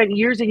because she spent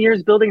years and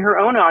years building her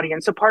own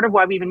audience. So part of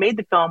why we even made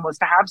the film was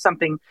to have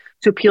something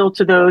to appeal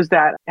to those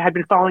that had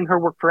been following her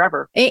work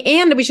forever.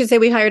 And we should say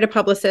we hired a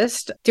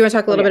publicist. Do you want to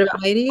talk a little bit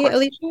about Heidi,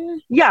 Alicia?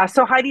 Yeah.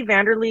 So Heidi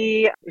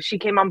Vanderlee, she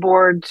came on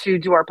board to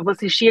do our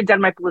publicity. She had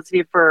done my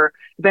publicity for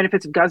the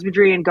benefits of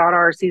Gusbudry and got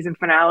our season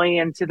finale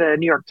into the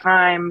New York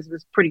Times. It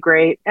was pretty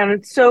great.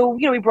 And so,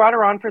 we brought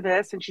her on for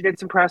this, and she did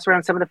some press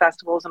around some of the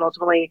festivals and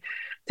ultimately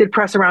did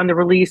press around the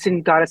release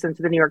and got us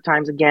into the New York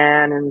Times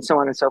again and so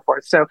on and so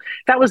forth. So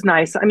that was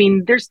nice. I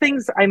mean, there's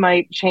things I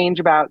might change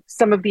about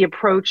some of the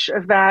approach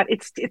of that.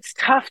 It's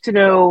tough to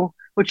know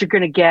what you're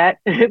going to get.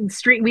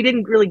 We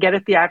didn't really get a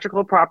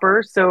theatrical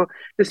proper. So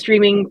the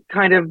streaming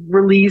kind of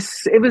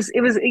release, it was,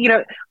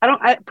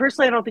 I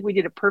personally don't think we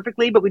did it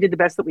perfectly, but we did the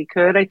best that we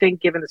could, I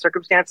think, given the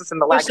circumstances and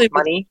the lack of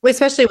money.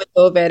 Especially with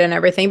COVID and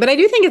everything. But I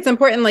do think it's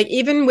important, like,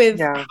 even with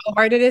how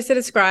hard it is to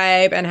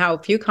describe and how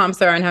few comps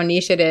there are and how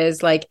niche it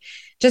is, like,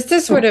 just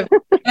to sort of,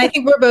 I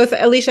think we're both,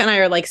 Alicia and I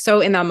are like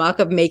so in the muck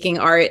of making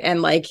art,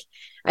 and like,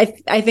 I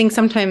think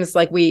sometimes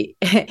like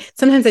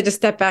sometimes I just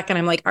step back and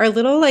I'm like, our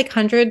little like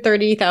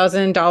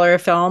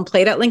 $130,000 film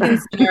played at Lincoln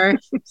Center,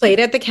 played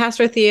at the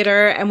Castro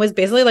Theater, and was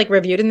basically like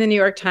reviewed in the New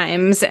York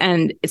Times.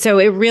 And so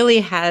it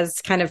really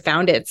has kind of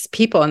found its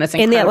people in this.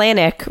 In the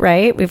Atlantic,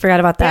 right? We forgot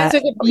about that.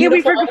 Yeah,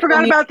 we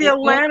forgot about the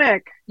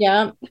Atlantic.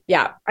 Yeah.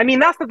 Yeah. I mean,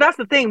 that's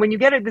the thing. When you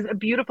get a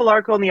beautiful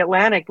article in the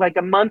Atlantic, like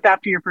a month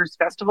after your first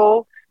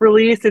festival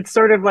release, it's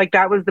sort of like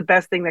that was the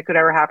best thing that could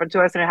ever happen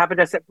to us. And it happened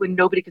to us when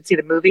nobody could see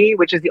the movie,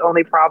 which is the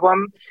only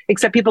problem,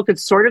 except people could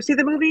sort of see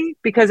the movie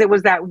because it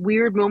was that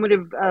weird moment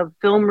of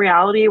film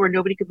reality where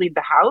nobody could leave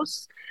the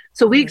house.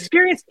 So we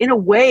experienced, in a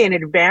way, an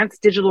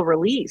advanced digital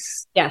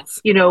release. Yes.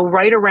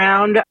 Right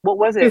around, what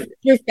was it?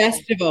 Through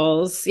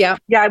festivals. Yeah.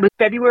 Yeah, it was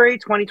February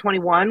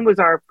 2021 was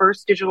our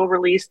first digital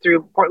release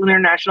through Portland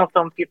International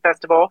Film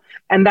Festival.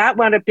 And that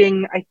wound up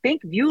being, I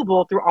think,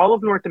 viewable through all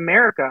of North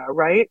America,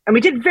 right? And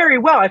we did very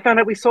well. I found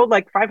out we sold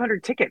like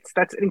 500 tickets.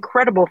 That's an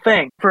incredible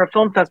thing for a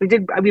film fest.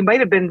 We might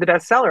have been the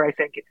bestseller, I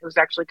think. It was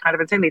actually kind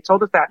of insane. They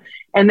told us that.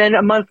 And then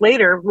a month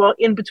later, well,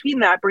 in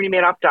between that, Bernie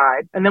Madoff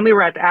died. And then we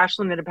were at the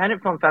Ashland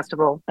Independent Film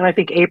Festival. And I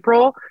think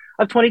April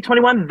of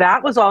 2021,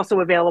 that was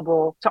also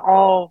available to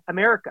all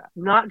America,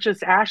 not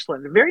just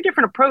Ashland. A very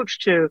different approach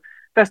to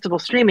festival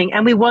streaming.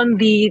 And we won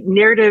the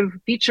narrative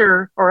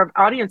feature or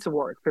audience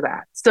award for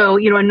that. So,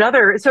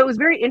 so it was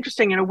very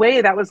interesting in a way.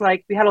 That was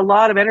like, we had a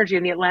lot of energy,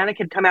 and the Atlantic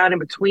had come out in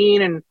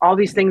between and all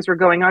these things were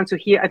going on. So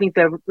I think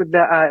the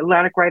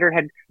Atlantic writer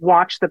had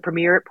watched the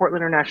premiere at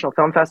Portland International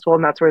Film Festival,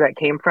 and that's where that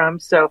came from.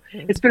 So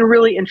it's been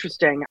really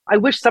interesting. I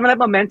wish some of that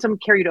momentum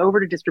carried over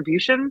to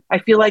distribution. I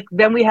feel like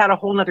then we had a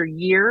whole nother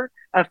year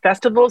of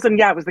festivals. And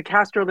it was the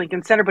Castro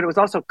Lincoln Center, but it was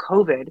also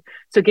COVID.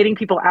 So getting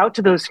people out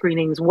to those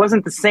screenings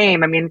wasn't the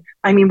same. I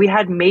mean, we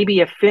had maybe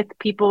a fifth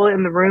people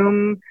in the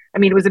room. I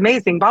mean, it was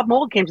amazing. Bob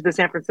Mould came to the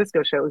San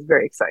Francisco show. It was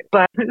very exciting.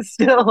 But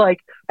still,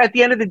 like, at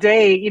the end of the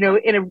day, in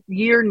a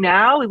year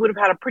now, we would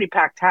have had a pretty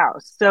packed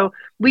house. So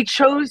we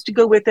chose to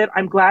go with it.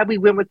 I'm glad we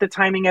went with the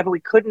timing of it. We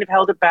couldn't have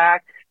held it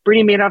back.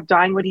 Bernie Madoff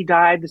dying when he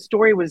died. The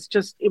story was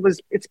just,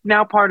 it's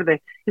now part of the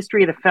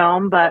history of the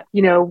film, but,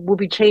 will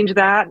we change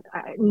that?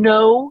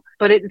 No,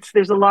 but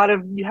there's a lot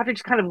of, you have to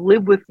just kind of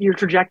live with your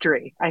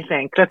trajectory. I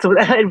think that's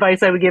what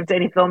advice I would give to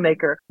any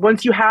filmmaker.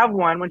 Once you have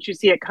one, once you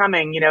see it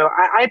coming,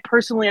 I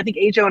personally, I think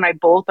Ajo and I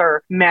both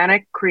are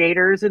manic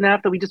creators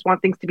enough that we just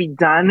want things to be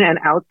done and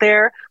out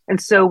there. And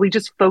so we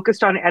just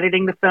focused on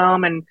editing the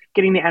film and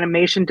getting the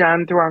animation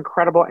done through our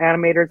incredible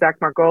animator,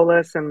 Zach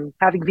Margolis, and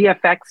having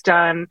VFX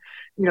done,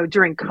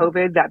 during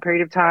COVID, that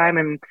period of time.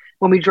 And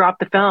when we dropped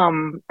the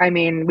film, I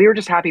mean, we were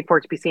just happy for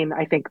it to be seen,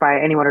 I think, by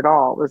anyone at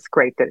all. It was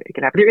great that it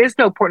could happen. There is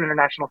no Portland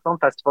International Film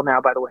Festival now,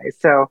 by the way.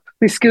 So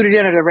we scooted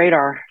in at a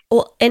radar.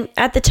 Well, and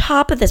at the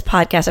top of this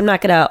podcast, I'm not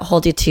going to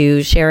hold you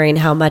to sharing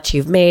how much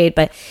you've made,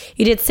 but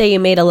you did say you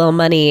made a little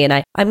money, and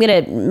I'm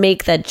going to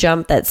make that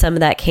jump that some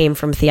of that came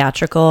from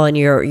theatrical and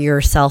your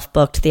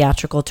self-booked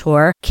theatrical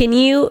tour.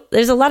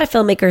 There's a lot of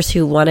filmmakers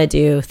who want to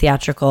do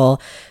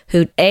theatrical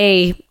who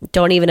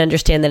don't even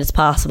understand that it's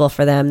possible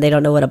for them. They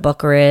don't know what a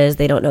booker is.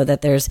 They don't know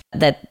that there's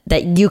that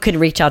you can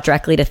reach out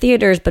directly to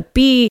theaters. But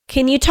B,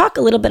 can you talk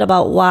a little bit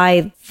about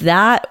why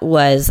that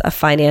was a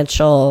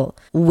financial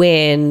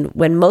win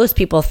when most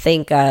people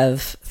think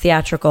of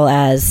theatrical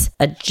as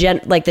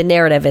like the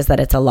narrative is that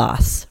it's a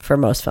loss for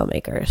most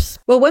filmmakers?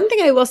 Well, one thing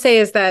I will say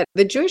is that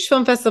the Jewish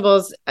film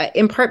festivals,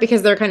 in part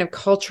because they're kind of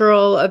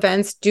cultural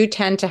events, do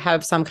tend to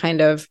have some kind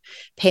of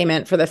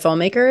payment for the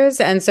filmmakers.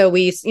 And so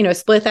we,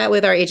 split that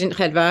with our agent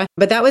Chedva.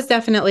 But that was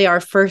definitely our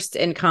first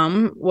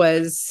income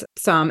was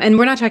some, and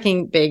we're not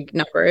talking big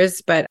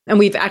numbers, and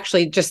we've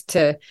actually, just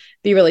to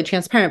be really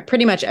transparent,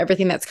 pretty much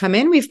everything that's come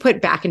in, we've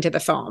put back into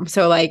the film.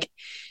 So like,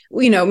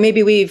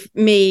 maybe we've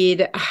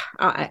made,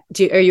 are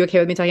you okay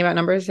with me talking about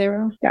numbers,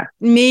 Zero? Yeah.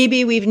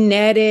 Maybe we've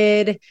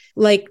netted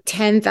like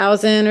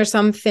 10,000 or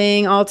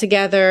something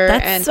altogether.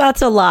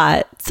 That's a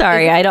lot.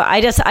 Sorry.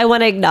 I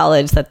want to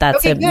acknowledge that that's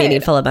okay, a good.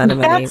 meaningful amount of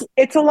money.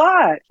 It's a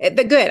lot.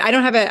 Good. I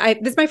don't have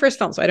this is my first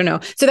film, so I don't know.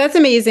 So that's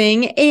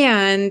amazing.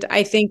 And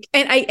I think,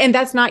 and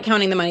that's not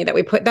counting the money that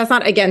we put, that's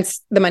not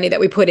against the money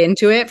that we put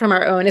into it from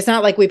our own. It's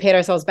not like we paid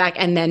ourselves back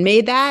and then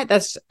made that.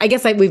 That's, I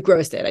guess like we've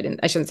grossed it.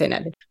 I shouldn't say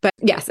netted, but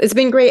yes, it's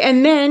been great.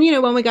 And then,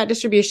 when we got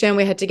distribution,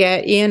 we had to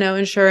get E&O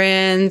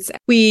insurance.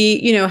 We,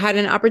 had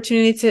an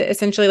opportunity to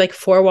essentially like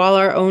four-wall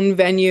our own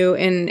venue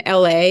in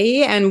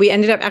LA. And we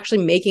ended up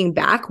actually making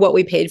back what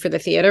we paid for the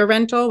theater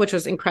rental, which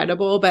was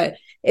incredible. But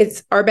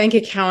our bank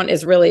account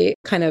is really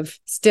kind of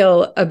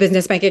still a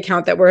business bank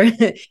account that we're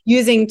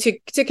using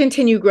to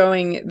continue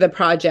growing the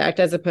project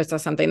as opposed to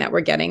something that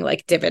we're getting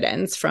like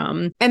dividends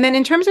from. And then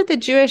in terms of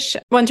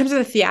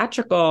the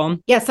theatrical,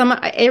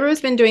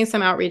 Aero's been doing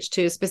some outreach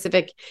to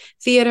specific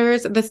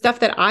theaters. The stuff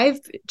that I've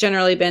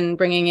generally been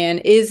bringing in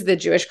is the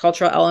Jewish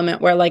cultural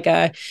element where like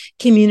a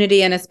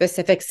community in a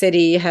specific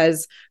city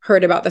has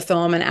heard about the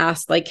film and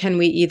asked like, can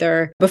we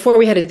either, before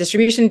we had a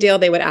distribution deal,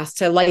 they would ask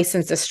to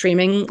license a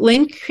streaming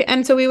link.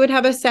 And so we would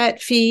have a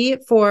set fee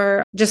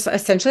for just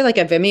essentially like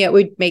a Vimeo.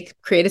 We'd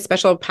create a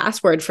special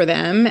password for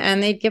them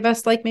and they'd give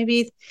us like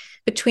maybe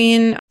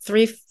between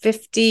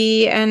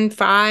 $350 and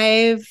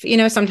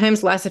 $5,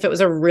 sometimes less if it was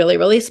a really,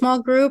 really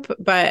small group,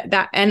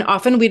 and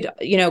often we'd,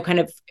 kind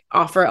of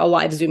offer a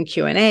live Zoom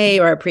Q&A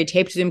or a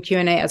pre-taped Zoom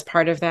Q&A as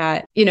part of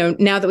that.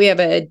 Now that we have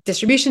a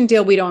distribution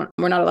deal, we're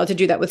not allowed to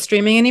do that with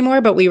streaming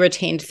anymore, but we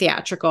retained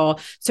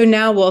theatrical. So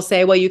now we'll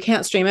say, well, you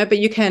can't stream it, but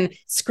you can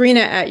screen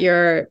it at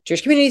your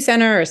Jewish community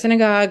center or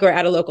synagogue or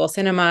at a local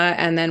cinema.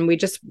 And then we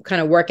just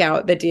kind of work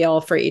out the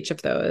deal for each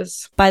of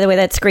those. By the way,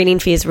 that screening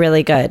fee is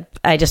really good.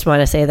 I just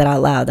want to say that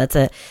out loud. That's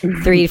a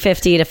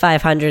 $350 to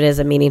 $500 is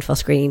a meaningful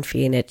screening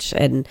fee, and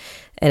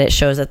it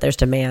shows that there's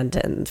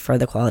demand for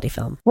the quality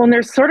film. Well, and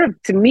there's sort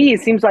of, to me,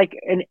 it seems like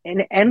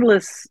an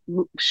endless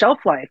shelf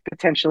life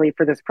potentially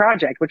for this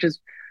project, which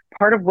is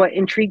part of what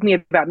intrigued me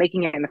about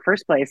making it in the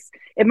first place.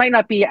 It might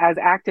not be as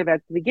active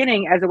at the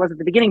beginning as it was at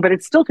the beginning, but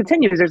it still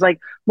continues. There's like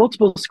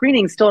multiple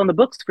screenings still in the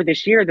books for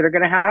this year that are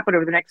going to happen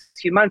over the next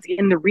few months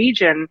in the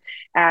region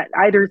at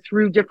either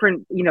through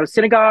different,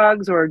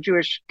 synagogues or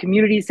Jewish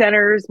community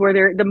centers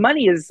where the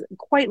money is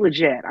quite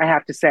legit, I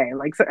have to say.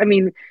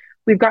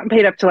 We've gotten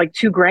paid up to like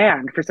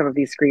 $2,000 for some of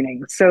these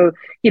screenings. So,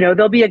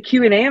 there'll be a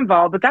Q&A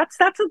involved, but that's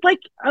like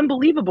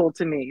unbelievable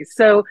to me.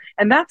 So,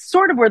 and that's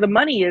sort of where the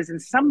money is in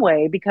some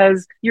way,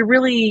 because you're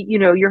really,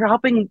 you're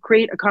helping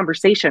create a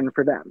conversation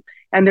for them.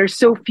 And there's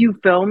so few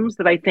films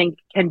that I think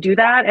can do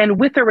that. And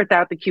with or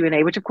without the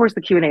Q&A, which of course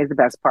the Q&A is the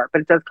best part,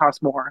 but it does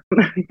cost more.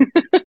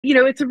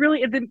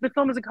 The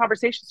film is a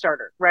conversation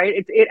starter, right?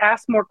 It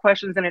asks more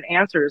questions than it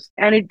answers,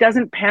 and it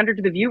doesn't pander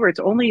to the viewer. It's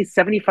only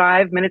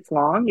 75 minutes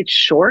long. It's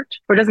short,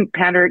 or doesn't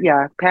pander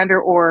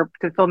or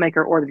to the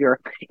filmmaker or the viewer.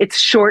 It's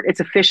short.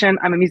 It's efficient.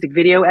 I'm a music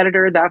video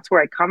editor. That's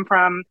where I come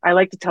from. I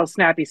like to tell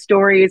snappy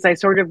stories. I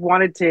sort of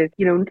wanted to,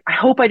 I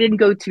hope I didn't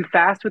go too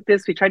fast with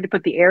this. We tried to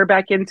put the air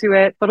back into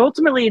it, but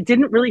ultimately it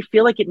didn't really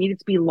feel like it needed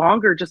to be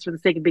longer just for the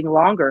sake of being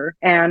longer.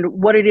 And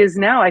what it is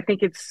now, I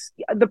think it's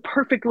the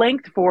perfect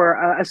length for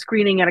a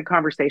screening and a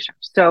conversation.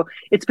 So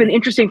it's been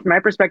interesting from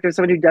my perspective,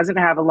 someone who doesn't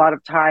have a lot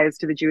of ties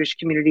to the Jewish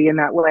community in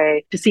that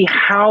way, to see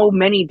how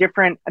many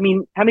different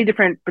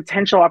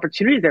potential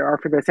opportunities there are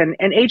for this. And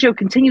Ajo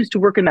continues to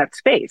work in that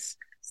space.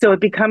 So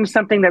it becomes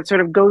something that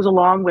sort of goes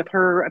along with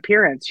her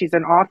appearance. She's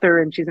an author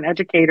and she's an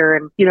educator.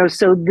 And,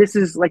 so this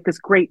is like this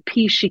great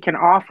piece she can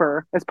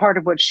offer as part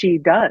of what she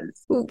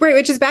does. Right.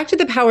 Which is back to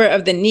the power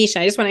of the niche.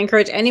 I just want to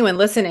encourage anyone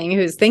listening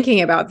who's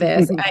thinking about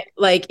this.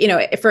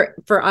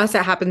 For us,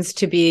 it happens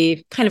to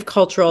be kind of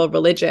cultural,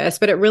 religious,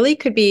 but it really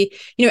could be,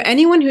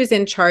 anyone who's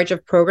in charge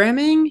of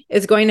programming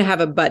is going to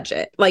have a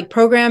budget. Like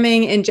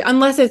programming,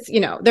 unless it's,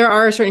 there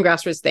are certain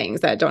grassroots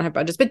things that don't have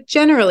budgets, but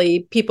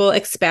generally people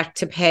expect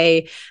to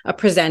pay a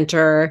presenter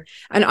presenter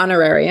an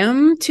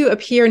honorarium to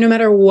appear no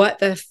matter what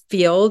the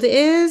field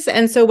is.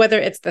 And so whether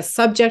it's the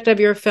subject of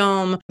your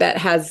film that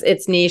has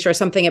its niche or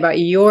something about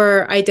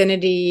your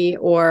identity,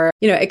 or,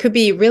 it could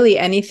be really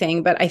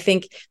anything. But I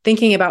think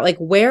thinking about like,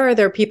 where are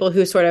there people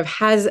who sort of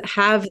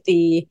have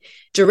the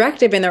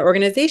directive in their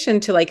organization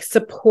to like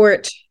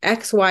support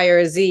X, Y,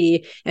 or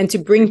Z, and to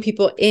bring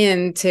people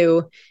in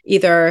to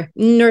either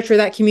nurture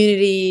that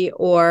community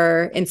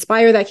or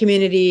inspire that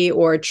community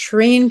or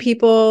train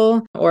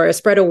people or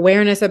spread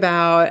awareness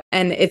about.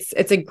 And it's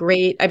a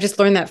great, I've just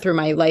learned that through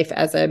my life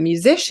as a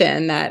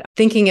musician, that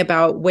thinking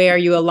about where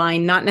you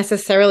align, not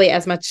necessarily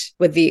as much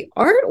with the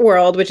art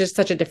world, which is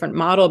such a different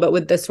model, but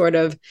with the sort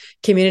of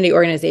community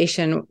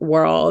organization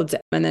world,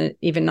 and then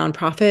even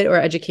nonprofit or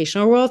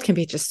educational world, can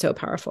be just so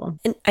powerful.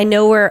 And I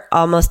know we're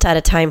almost out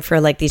of time for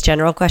like these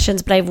general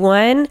questions, but I have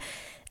one,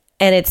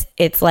 and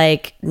it's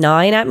like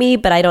gnawing at me,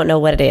 but I don't know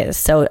what it is.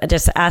 So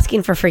just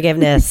asking for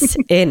forgiveness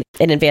in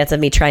advance of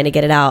me trying to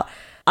get it out.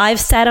 I've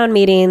sat on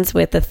meetings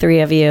with the three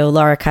of you,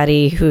 Laura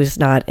Cuddy, who's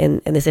not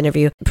in this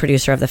interview,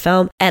 producer of the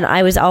film, and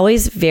I was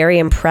always very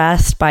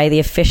impressed by the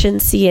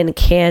efficiency and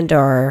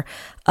candor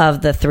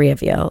of the three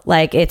of you.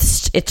 Like,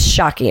 it's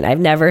shocking. I've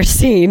never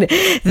seen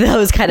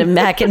those kind of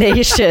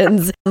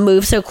machinations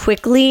move so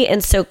quickly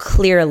and so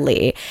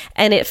clearly.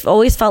 And it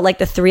always felt like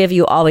the three of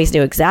you always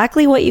knew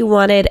exactly what you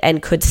wanted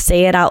and could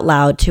say it out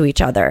loud to each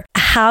other.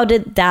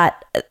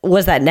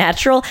 Was that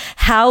natural?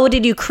 How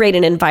did you create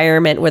an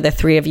environment where the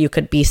three of you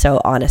could be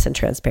so honest and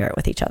transparent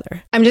with each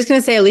other? I'm just going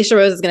to say Alicia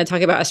Rose is going to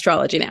talk about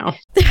astrology now.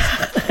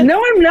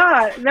 No, I'm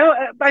not. No,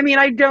 I mean,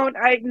 I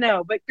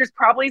know, but there's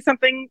probably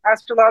something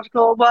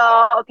astrological.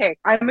 Well, okay.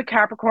 I'm a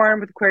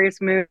Capricorn with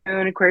Aquarius moon,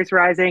 Aquarius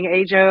rising.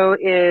 Ajo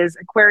is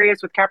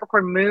Aquarius with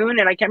Capricorn moon.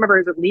 And I can't remember,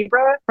 is it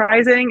Libra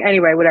rising?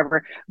 Anyway,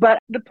 whatever. But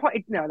the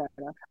point, no.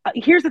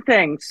 Here's the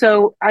thing.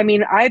 So, I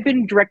mean, I've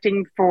been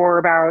directing for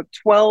about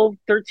 12,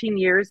 13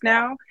 years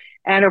now.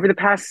 And over the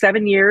past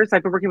 7 years,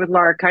 I've been working with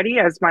Laura Cuddy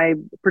as my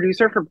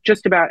producer for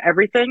just about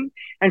everything.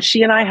 And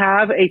she and I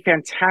have a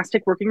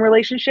fantastic working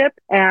relationship.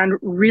 And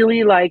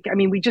really,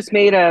 we just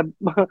made a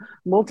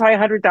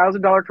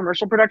multi-$100,000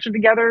 commercial production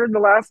together in the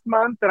last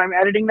month, and I'm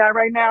editing that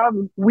right now.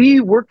 We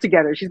work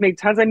together. She's made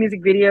tons of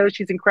music videos.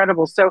 She's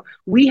incredible. So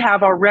we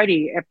have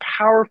already a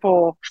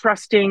powerful,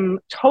 trusting,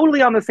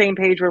 totally on the same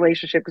page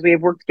relationship, because we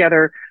have worked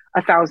together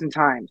 1,000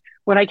 times.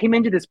 When I came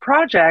into this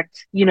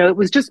project, it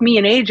was just me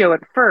and Ajo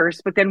at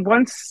first, but then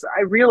once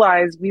I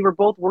realized we were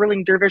both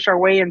whirling dervish our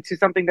way into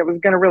something that was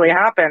going to really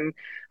happen,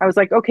 I was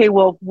like, okay,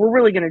 well, we're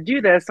really going to do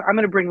this. I'm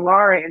going to bring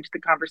Laura into the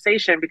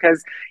conversation,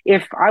 because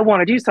if I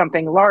want to do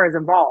something, Laura's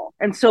involved.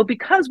 And so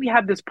because we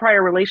have this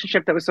prior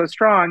relationship that was so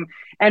strong,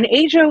 and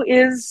Ajo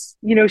is,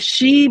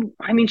 she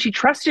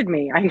trusted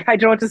me. I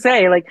don't know what to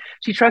say. Like,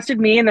 she trusted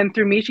me, and then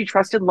through me, she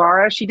trusted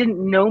Laura. She didn't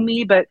know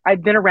me, but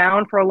I'd been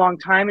around for a long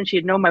time, and she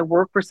had known my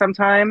work for some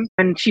time.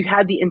 And she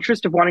had the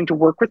interest of wanting to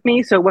work with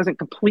me. So it wasn't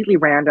completely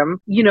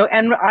random,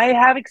 and I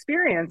have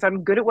experience.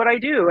 I'm good at what I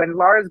do, and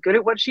Laura's good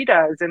at what she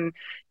does. And,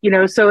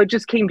 so it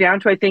just came down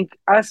to, I think,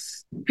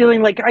 us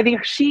feeling like, I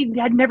think she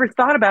had never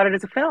thought about it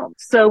as a film.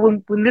 So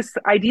when this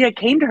idea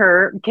came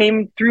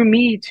through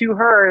me to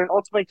her, and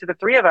ultimately to the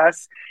three of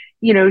us,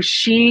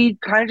 she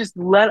kind of just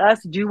let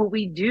us do what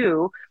we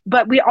do.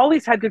 But we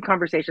always had good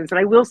conversations. And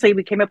I will say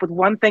we came up with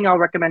one thing I'll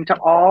recommend to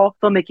all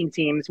filmmaking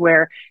teams,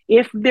 where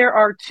if there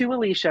are two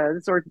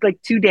Alicias or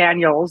like two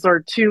Daniels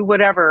or two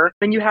whatever,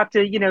 then you have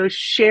to,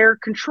 share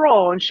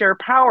control and share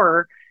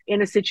power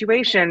in a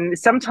situation.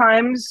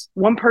 Sometimes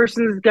one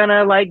person is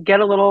gonna get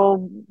a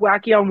little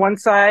wacky on one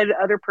side,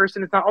 the other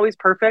person is not always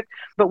perfect,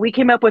 but we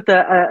came up with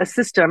a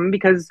system,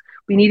 because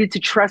we needed to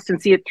trust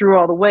and see it through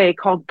all the way,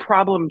 called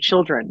problem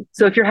children.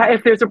 So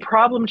if there's a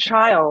problem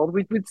child,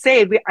 we'd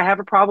say, I have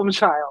a problem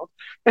child.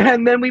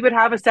 And then we would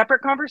have a separate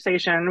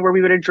conversation where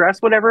we would address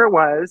whatever it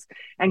was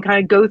and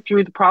kind of go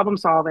through the problem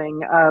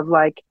solving of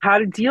how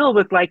to deal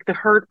with the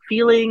hurt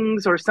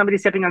feelings or somebody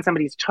stepping on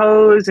somebody's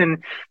toes.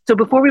 And so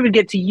before we would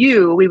get to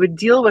you, we would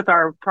deal with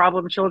our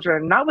problem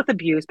children, not with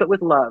abuse, but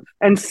with love.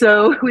 And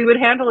so we would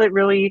handle it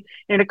really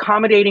in an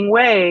accommodating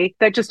way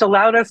that just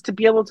allowed us to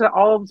be able to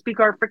all speak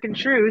our freaking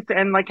truth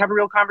and have a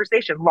real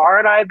conversation. Laura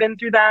and I have been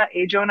through that.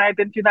 Ajo and I have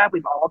been through that.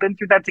 We've all been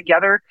through that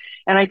together.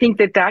 And I think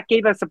that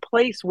gave us a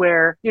place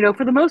where,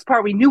 for the most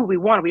part, we knew what we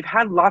wanted. We've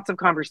had lots of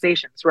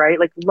conversations, right?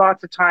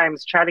 Lots of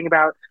times chatting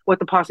about what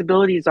the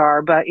possibilities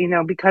are. But,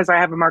 because I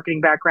have a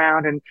marketing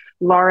background and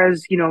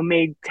Laura's,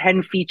 made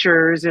 10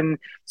 features and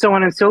so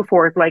on and so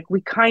forth,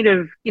 we kind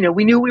of,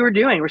 we knew what we were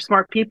doing. We're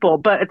smart people.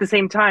 But at the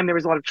same time, there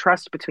was a lot of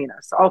trust between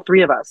us, all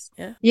three of us.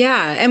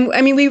 Yeah. And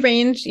I mean, we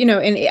range, and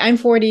I'm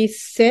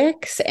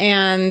 46.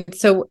 And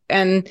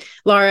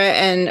Laura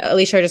and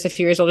Alicia are just a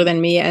few years older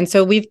than me. And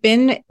so we've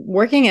been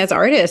working as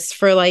artists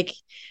for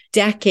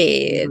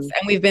decades,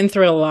 and we've been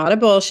through a lot of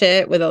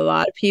bullshit with a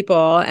lot of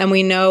people, and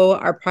we know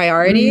our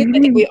priorities. I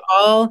think we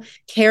all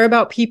care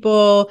about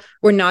people.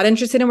 We're not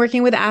interested in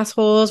working with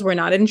assholes. We're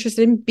not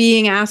interested in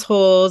being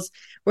assholes.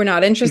 We're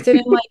not interested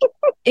in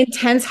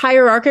intense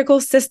hierarchical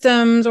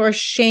systems or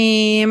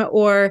shame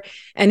or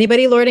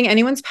anybody lording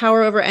anyone's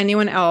power over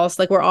anyone else.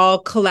 Like, we're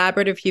all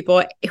collaborative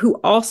people who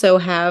also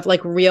have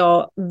like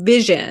real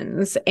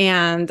visions.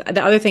 And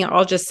the other thing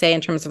I'll just say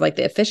in terms of like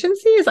the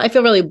efficiencies, I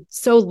feel really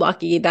so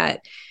lucky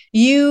that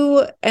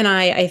you and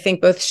I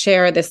think both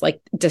share this like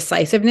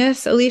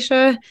decisiveness,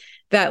 Alicia,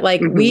 that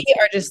like we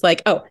are just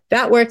like, oh,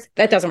 that works,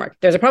 that doesn't work.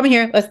 There's a problem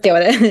here. Let's deal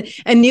with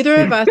it. And neither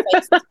of us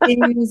like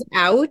spins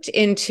out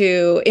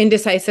into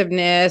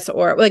indecisiveness,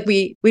 or like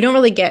we don't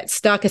really get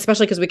stuck,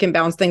 especially because we can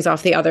bounce things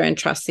off the other and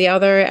trust the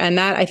other. And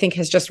that I think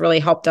has just really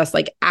helped us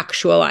like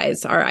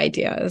actualize our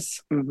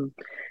ideas.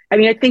 I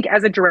mean, I think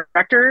as a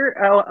director,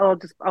 I'll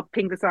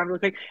ping this on really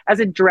quick. As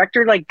a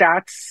director, like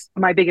that's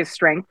my biggest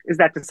strength is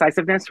that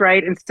decisiveness,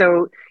 right? And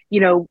so, you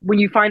know, when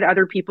you find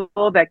other people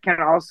that can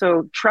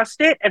also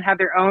trust it and have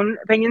their own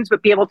opinions,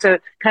 but be able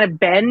to kind of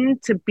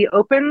bend to be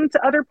open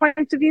to other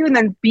points of view, and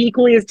then be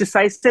equally as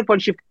decisive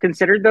once you've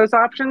considered those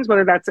options,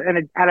 whether that's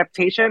an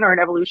adaptation or an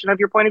evolution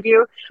of your point of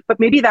view. But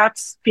maybe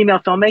that's female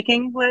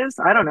filmmaking, Liz.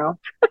 I don't know.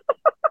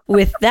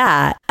 With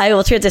that, I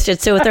will transition.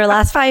 So with our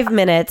last 5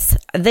 minutes,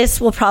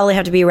 this will probably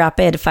have to be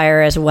rapid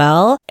fire as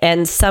well.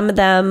 And some of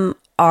them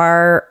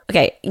are,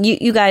 okay,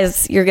 you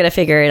guys, you're going to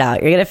figure it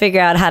out. You're going to figure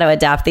out how to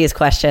adapt these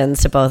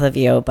questions to both of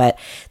you. But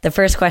the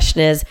first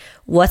question is,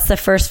 what's the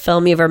first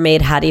film you ever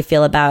made? How do you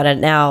feel about it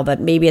now? But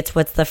maybe it's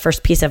what's the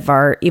first piece of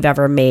art you've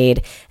ever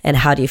made and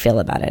how do you feel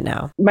about it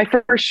now? My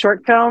first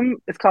short film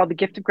is called The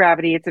Gift of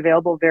Gravity. It's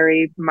available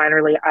very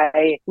minorly.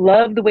 I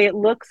love the way it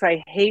looks.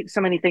 I hate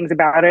so many things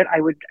about it. I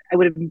would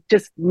have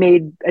just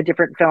made a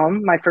different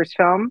film, my first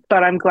film,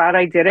 but I'm glad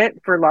I did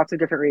it for lots of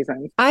different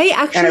reasons. And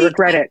I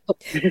regret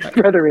it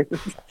for other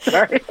reasons.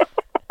 Sorry.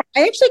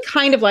 I actually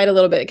kind of lied a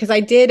little bit because I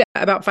did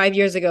about 5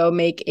 years ago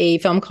make a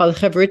film called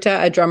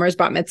Chavruta, a drummer's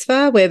bat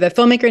mitzvah, with a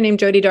filmmaker named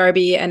Jody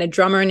Darby and a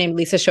drummer named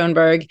Lisa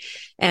Schoenberg.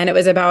 And it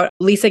was about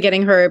Lisa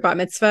getting her bat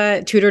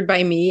mitzvah tutored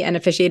by me and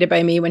officiated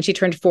by me when she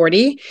turned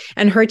 40,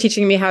 and her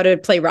teaching me how to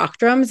play rock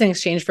drums in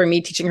exchange for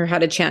me teaching her how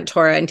to chant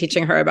Torah and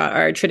teaching her about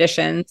our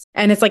traditions.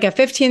 And it's like a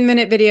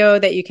 15-minute video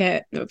that you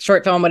can,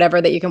 short film,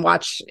 whatever, that you can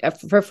watch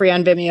for free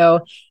on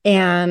Vimeo.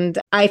 And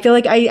I feel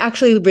like I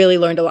actually really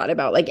learned a lot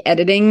about like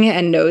editing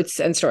and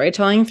notes and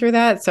storytelling through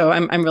that. So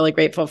I'm really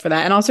grateful for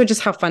that. And also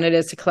just how fun it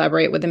is to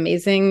collaborate with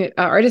amazing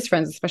artist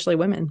friends, especially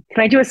women.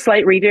 Can I do a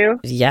slight redo?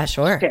 Yeah,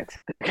 sure.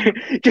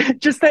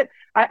 Just that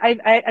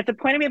I at the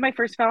point I made my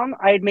first film,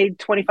 I had made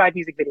 25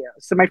 music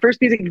videos. So my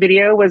first music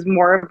video was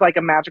more of like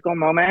a magical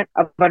moment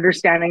of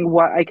understanding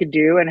what I could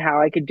do and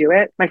how I could do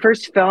it. My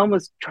first film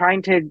was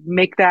trying to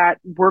make that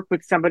work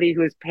with somebody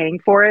who was paying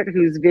for it,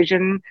 whose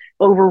vision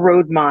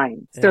overrode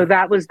mine. Yeah. So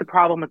that was the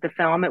problem with the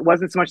film. It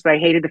wasn't so much that I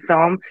hated the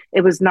film.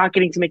 It was not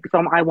getting to make the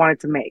film I wanted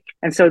to make.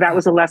 And so that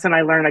was a lesson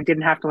I learned. I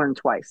didn't have to learn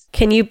twice.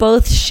 Can you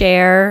both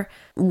share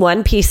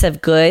one piece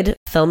of good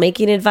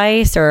filmmaking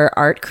advice or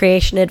art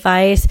creation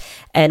advice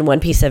and one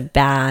piece of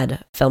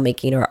bad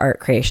filmmaking or art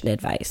creation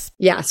advice?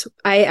 Yes,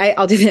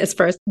 I'll do this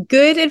first.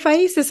 Good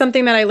advice is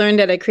something that I learned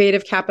at a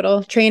Creative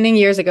Capital training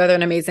years ago. They're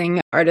an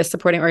amazing artist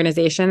supporting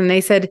organization. And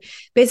they said,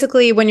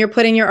 basically, when you're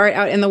putting your art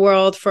out in the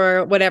world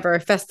for whatever,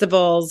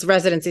 festivals,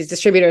 residencies,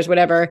 distributors,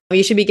 whatever,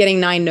 you should be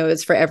getting 9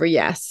 no's for every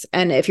yes.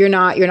 And if you're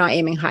not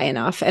aiming high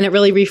enough. And it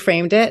really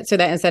reframed it so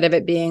that instead of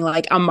it being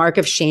like a mark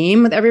of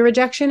shame with every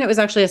rejection, it was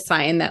actually a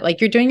sign that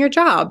like you're doing your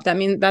job. I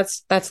mean,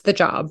 that's the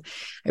job.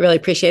 I really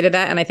appreciated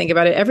that. And I think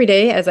about it every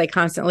day as I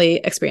constantly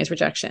experience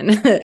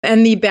rejection.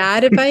 And the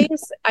bad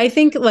advice, I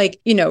think like,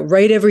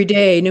 write every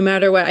day, no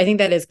matter what. I think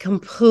that is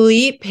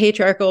complete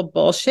patriarchal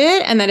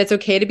bullshit, and that it's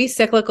okay to be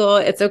cyclical.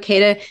 It's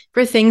okay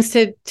for things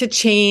to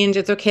change.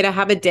 It's okay to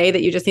have a day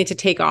that you just need to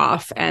take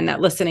off, and that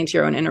listening to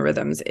your own inner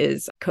rhythms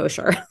is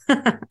kosher.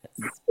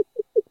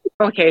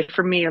 Okay,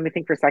 for me, let me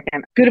think for a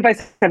second. Good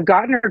advice I've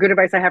gotten or good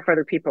advice I have for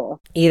other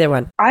people? Either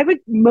one. I would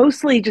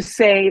mostly just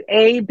say,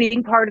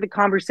 being part of the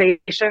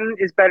conversation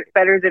is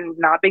better than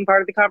not being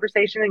part of the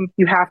conversation. And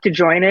you have to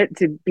join it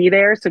to be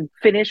there. So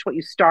finish what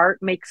you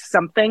start, make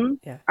something.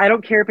 Yeah. I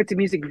don't care if it's a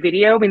music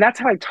video. I mean, that's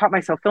how I taught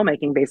myself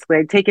filmmaking, basically.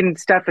 I'd taken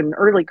stuff in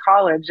early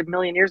college a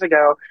million years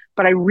ago,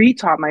 but I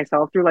retaught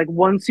myself through like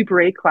one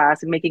Super 8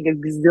 class and making a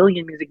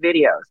gazillion music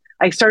videos.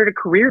 I started a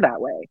career that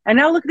way. And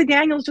now look, the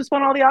Daniels just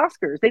won all the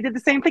Oscars. They did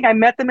the same thing. I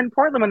met them in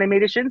Portland when they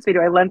made a Shins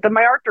video. I lent them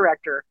my art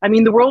director. I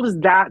mean, the world is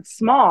that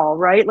small,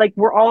 right? Like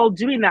we're all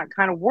doing that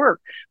kind of work.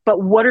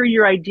 But what are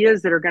your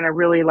ideas that are going to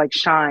really like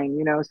shine,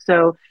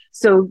 So,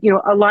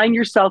 align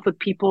yourself with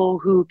people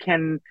who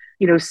can,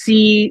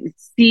 see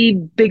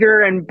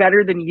bigger and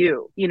better than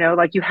you,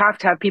 like you have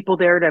to have people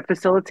there to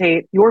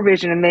facilitate your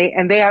vision,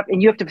 and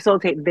you have to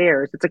facilitate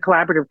theirs. It's a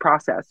collaborative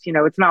process.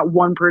 It's not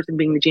one person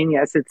being the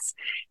genius. It's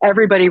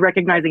everybody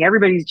recognizing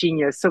everybody's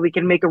genius so we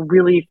can make a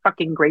really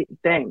fucking great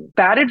thing.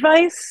 Bad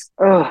advice?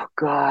 Oh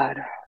God.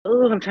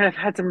 Oh, I've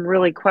had some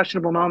really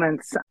questionable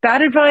moments.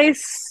 Bad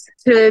advice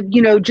to,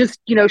 just,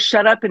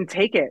 shut up and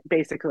take it,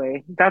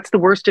 basically. That's the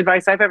worst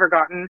advice I've ever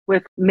gotten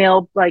with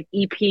male like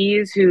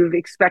EPs who've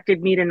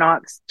expected me to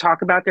not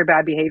talk about their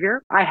bad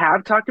behavior. I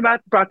have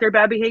brought their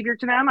bad behavior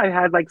to them. I've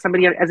had like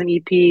somebody as an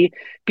EP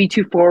be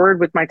too forward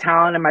with my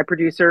talent and my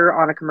producer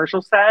on a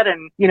commercial set.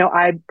 And,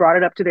 I brought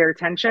it up to their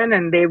attention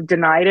and they've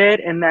denied it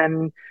and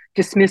then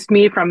dismissed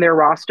me from their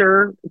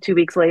roster 2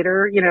 weeks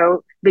later.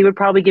 They would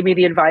probably give me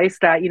the advice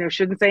that,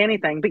 shouldn't say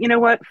anything. But you know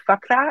what?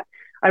 Fuck that.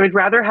 I would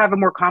rather have a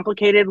more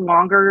complicated,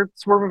 longer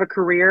swerve of a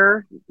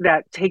career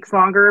that takes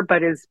longer,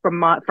 but is from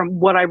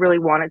what I really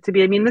want it to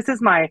be. I mean, this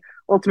is my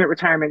ultimate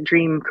retirement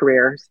dream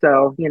career.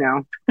 So,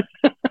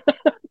 I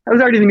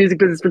was already in the music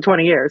business for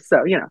 20 years.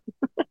 So,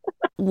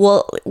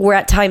 Well, we're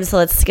at time, so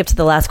let's skip to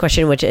the last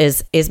question, which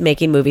is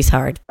making movies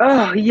hard?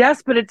 Oh,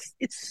 yes, but it's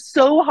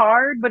so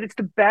hard, but it's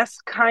the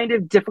best kind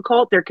of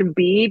difficult there can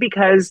be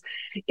because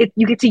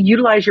you get to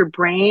utilize your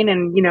brain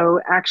and,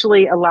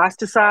 actually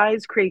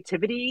elasticize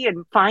creativity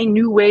and find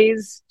new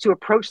ways to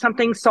approach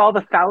something, solve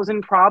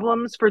 1,000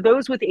 problems. For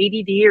those with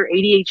ADD or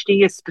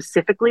ADHD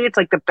specifically, it's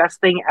like the best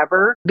thing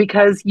ever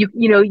because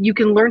you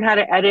can learn how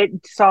to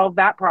edit to solve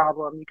that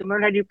problem. You can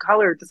learn how to do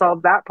color to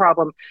solve that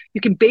problem.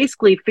 You can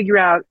basically figure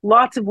out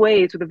lots of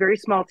ways with a very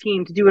small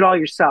team to do it all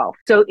yourself.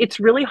 So it's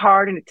really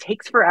hard and it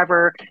takes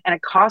forever and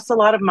it costs a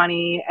lot of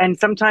money and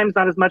sometimes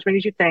not as much money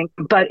as you think,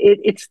 but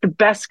it's the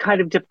best kind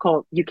of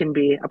difficult you can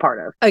be a part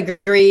of.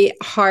 Agree.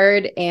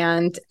 Hard,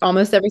 and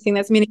almost everything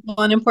that's meaningful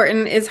and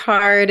important is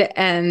hard.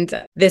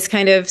 And this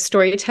kind of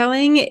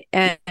storytelling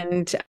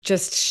and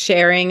just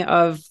sharing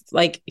of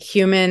like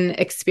human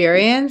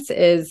experience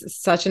is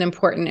such an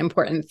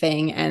important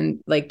thing and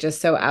like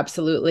just so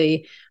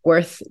absolutely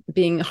worth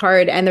being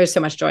hard. And there's so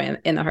much joy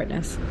in the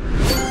hardness.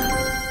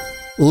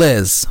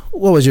 Liz,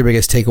 what was your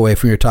biggest takeaway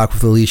from your talk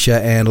with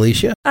Alicia and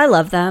Alicia? I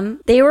love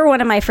them. They were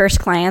one of my first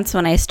clients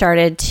when I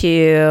started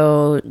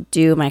to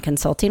do my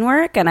consulting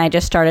work. And I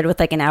just started with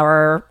like an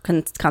hour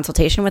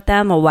consultation with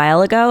them a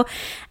while ago.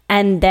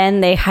 And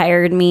then they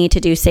hired me to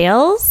do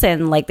sales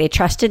and like they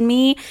trusted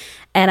me.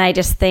 And I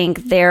just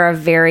think they're a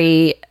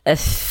very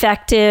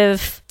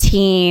effective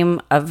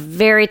team of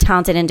very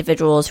talented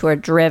individuals who are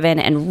driven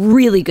and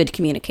really good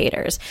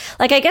communicators.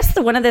 Like, I guess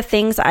one of the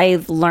things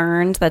I've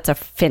learned that's a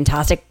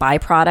fantastic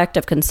byproduct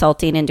of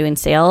consulting and doing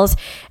sales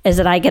is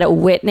that I get to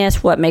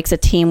witness what makes a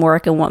team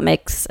work and what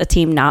makes a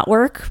team not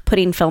work,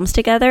 putting films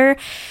together.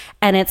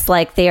 And it's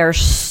like they are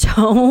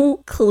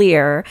so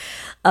clear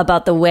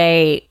about the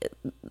way,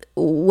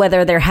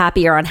 whether they're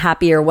happy or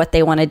unhappy or what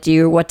they want to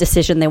do, what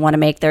decision they want to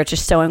make. They're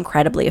just so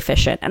incredibly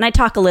efficient. And I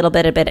talk a little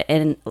bit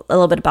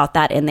about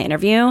that in the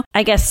interview.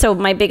 I guess so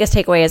my biggest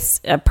takeaway is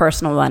a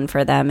personal one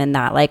for them in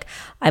that like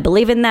I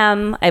believe in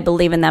them. I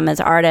believe in them as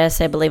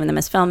artists. I believe in them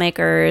as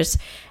filmmakers.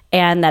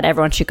 And that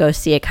everyone should go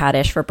see a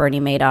Kaddish for Bernie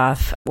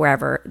Madoff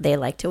wherever they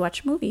like to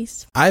watch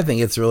movies. I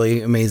think it's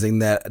really amazing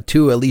that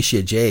two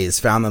Alicia J's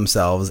found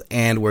themselves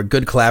and were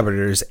good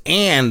collaborators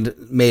and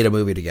made a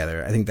movie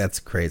together. I think that's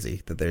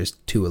crazy that there's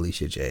two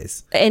Alicia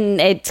J's. And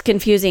it's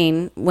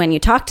confusing when you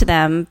talk to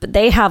them, but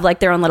they have like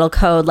their own little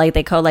code, like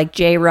they code like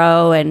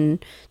J-Ro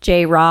and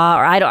J-Raw,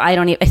 or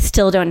I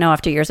still don't know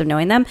after years of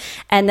knowing them.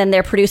 And then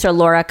their producer,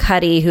 Laura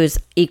Cuddy, who's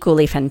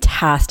equally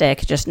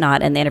fantastic, just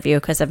not in the interview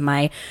because of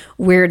my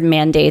weird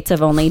mandates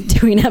of only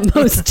doing at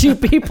most two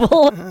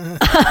people.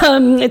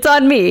 It's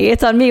on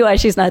me why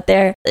she's not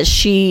there.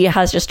 She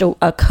has just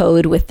a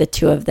code with the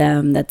two of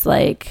them that's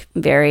like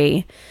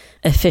very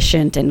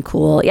efficient and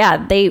cool.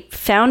 Yeah, they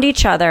found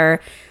each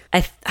other.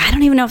 I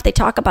don't even know if they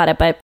talk about it,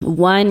 but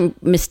one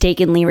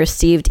mistakenly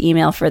received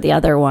email for the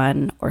other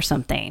one or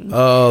something.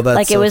 Oh, that's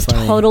like so it was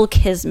funny. Total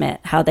kismet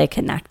how they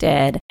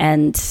connected,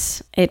 and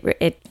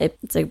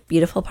it's a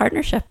beautiful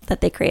partnership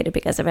that they created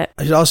because of it.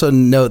 I should also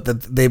note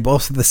that they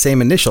both have the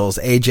same initials,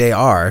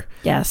 AJR.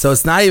 Yes. So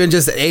it's not even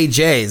just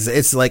AJs.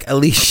 It's like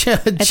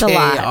Alicia It's JR. a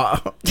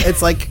lot.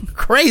 It's like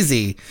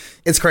crazy.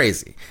 It's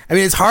crazy. I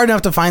mean, it's hard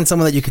enough to find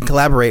someone that you can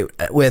collaborate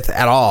with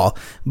at all,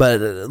 but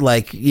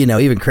like,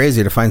 even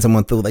crazier to find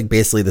someone with like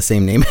basically the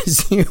same name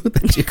as you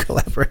that you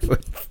collaborate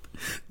with.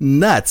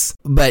 Nuts.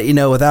 But,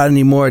 without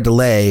any more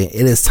delay,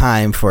 it is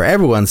time for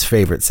everyone's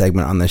favorite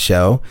segment on the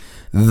show,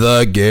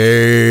 The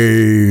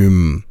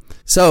Game.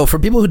 So for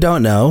people who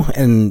don't know,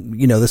 and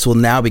this will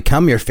now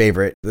become your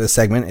favorite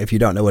segment if you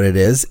don't know what it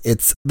is,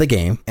 it's The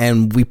Game.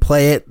 And we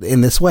play it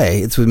in this way.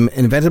 It's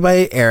invented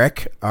by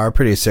Eric, our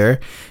producer.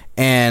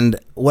 And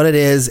what it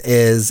is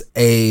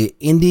a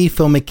indie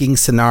filmmaking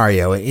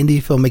scenario, an indie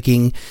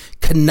filmmaking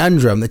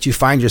conundrum that you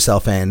find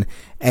yourself in,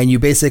 and you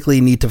basically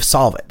need to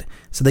solve it.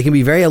 So they can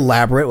be very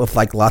elaborate with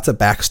like lots of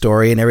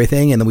backstory and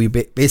everything. And then we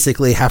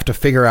basically have to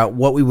figure out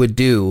what we would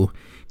do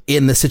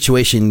in the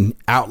situation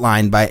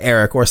outlined by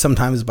Eric or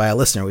sometimes by a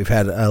listener. We've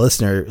had a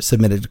listener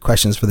submitted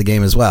questions for the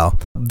game as well.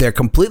 They're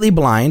completely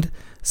blind.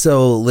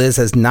 So Liz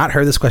has not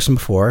heard this question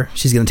before.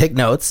 She's going to take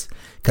notes.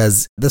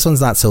 because this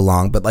one's not so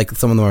long, but like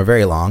some of them are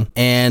very long.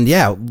 And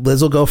yeah,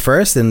 Liz will go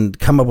first and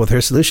come up with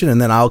her solution,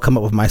 and then I'll come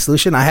up with my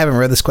solution. I haven't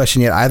read this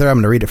question yet either. I'm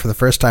going to read it for the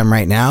first time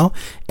right now.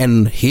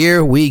 And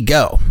here we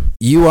go.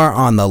 You are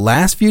on the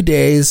last few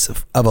days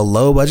of a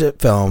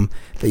low-budget film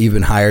that you've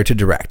been hired to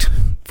direct.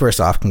 First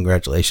off,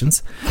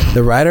 congratulations.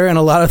 The writer and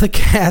a lot of the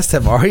cast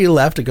have already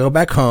left to go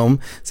back home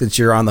since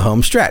you're on the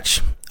home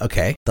stretch.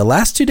 Okay. The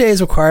last 2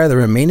 days require the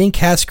remaining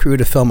cast crew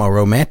to film a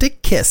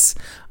romantic kiss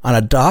on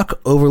a dock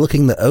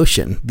overlooking the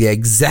ocean, the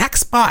exact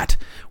spot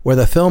where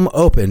the film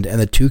opened and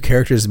the two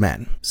characters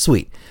met.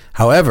 Sweet.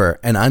 However,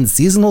 an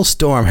unseasonal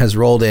storm has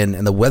rolled in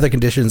and the weather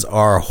conditions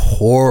are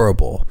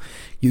horrible.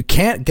 You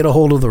can't get a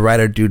hold of the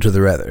writer due to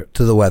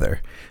the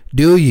weather.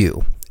 Do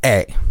you?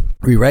 A.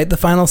 Rewrite the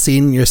final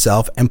scene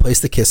yourself and place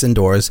the kiss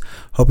indoors,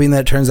 hoping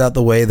that it turns out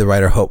the way the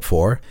writer hoped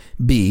for.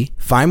 B.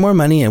 Find more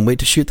money and wait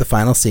to shoot the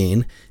final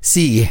scene.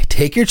 C.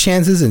 Take your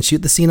chances and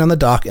shoot the scene on the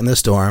dock in the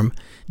storm.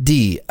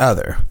 D.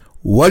 Other.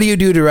 What do you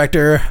do,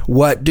 director?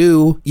 What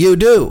do you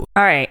do?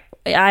 All right.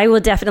 I will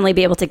definitely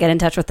be able to get in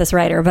touch with this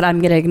writer, but I'm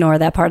going to ignore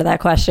that part of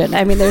that question.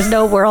 I mean, there's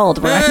no world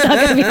where I'm not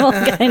going to be able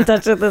to get in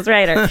touch with this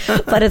writer,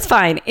 but it's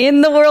fine. In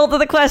the world of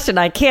the question,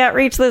 I can't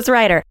reach this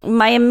writer.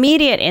 My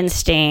immediate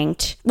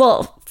instinct,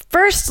 well,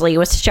 firstly,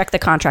 was to check the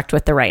contract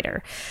with the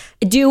writer.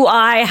 Do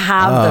I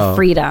have the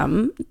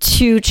freedom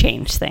to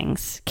change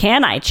things?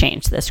 Can I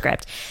change the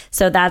script?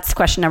 So that's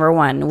question number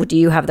one. Do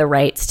you have the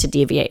rights to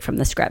deviate from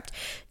the script?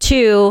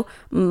 Two,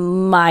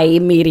 my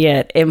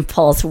immediate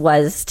impulse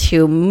was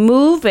to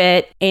move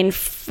it in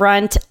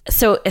front.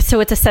 So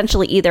it's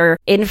essentially either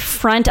in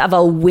front of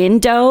a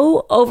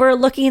window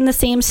overlooking the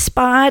same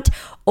spot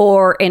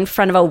or in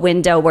front of a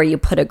window where you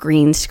put a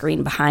green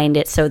screen behind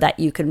it so that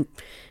you can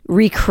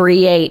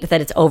recreate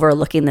that it's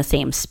overlooking the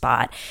same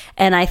spot.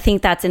 And I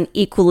think that's an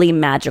equally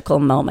magical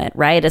moment,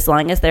 right? As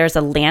long as there's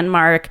a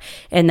landmark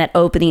in that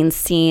opening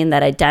scene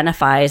that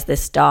identifies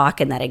this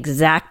dock and that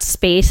exact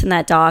space in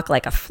that dock,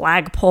 like a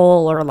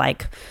flagpole or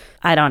like,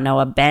 I don't know,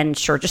 a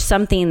bench or just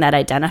something that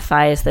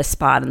identifies this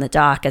spot in the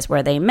dock as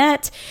where they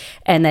met.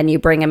 And then you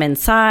bring them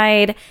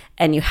inside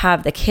and you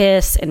have the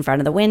kiss in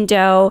front of the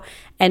window.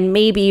 And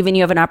maybe even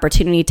you have an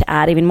opportunity to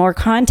add even more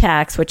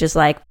context, which is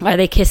like, are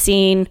they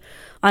kissing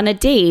on a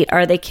date?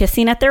 Are they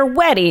kissing at their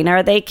wedding?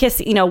 Are they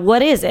kissing?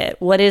 What is it?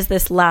 What is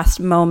this last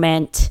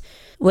moment?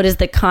 What is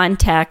the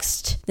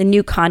context, the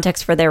new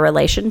context for their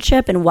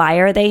relationship, and why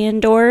are they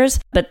indoors?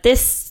 But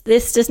this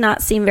does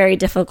not seem very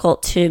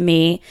difficult to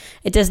me.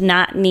 It does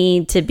not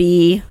need to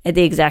be at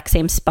the exact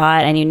same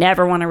spot, and you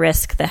never want to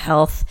risk the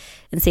health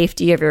and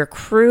safety of your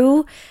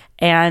crew.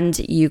 And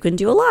you can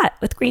do a lot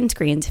with green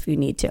screens if you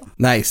need to.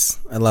 Nice.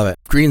 I love it.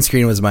 Green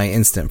screen was my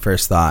instant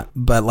first thought.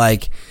 But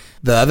like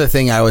the other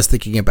thing I was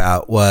thinking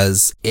about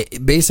was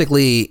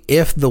basically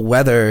if the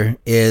weather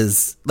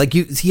is like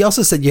he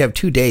also said you have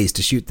 2 days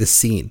to shoot this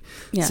scene.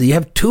 Yeah. So you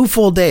have 2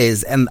 full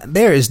days and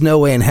there is no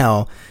way in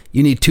hell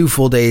you need 2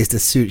 full days to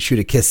shoot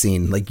a kiss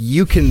scene. Like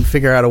you can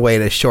figure out a way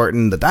to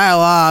shorten the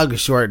dialogue,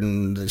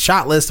 shorten the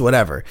shot list,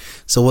 whatever.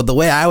 So the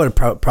way I would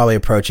probably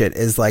approach it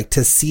is like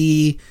to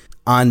see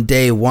on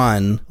day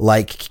one,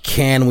 like,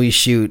 can we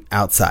shoot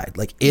outside?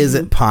 Like, is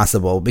it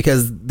possible?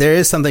 Because there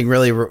is something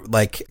really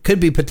like could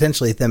be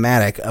potentially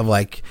thematic of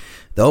like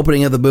the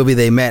opening of the movie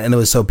they met and it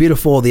was so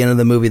beautiful. The end of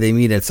the movie they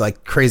meet, it's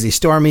like crazy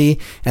stormy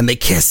and they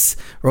kiss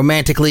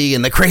romantically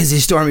in the crazy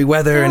stormy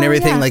weather and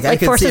everything. Yeah. Like I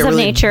could forces see of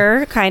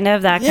nature, kind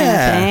of that kind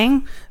of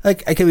thing.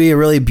 Like it could be a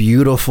really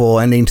beautiful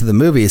ending to the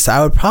movie. So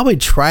I would probably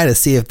try to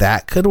see if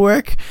that could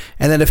work.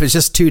 And then if it's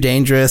just too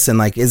dangerous and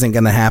like isn't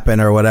going to happen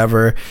or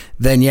whatever,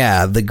 then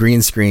yeah, the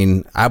green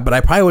screen. But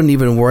I probably wouldn't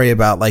even worry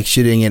about like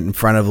shooting it in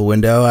front of a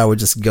window. I would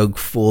just go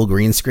full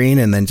green screen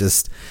and then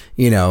just,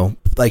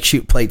 like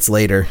shoot plates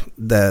later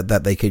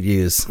that they could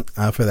use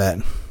for that.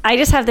 I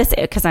just have this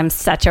because I'm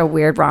such a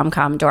weird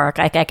rom-com dork.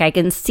 I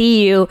can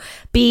see you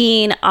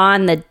being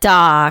on the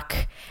dock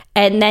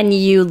and then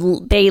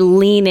they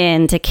lean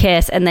in to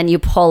kiss and then you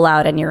pull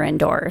out and you're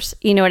indoors.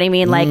 You know what I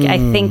mean? Like, I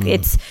think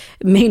it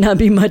may not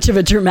be much of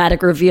a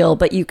dramatic reveal,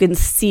 but you can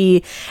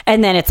see,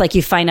 and then it's like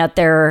you find out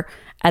they're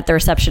at the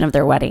reception of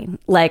their wedding,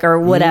 like, or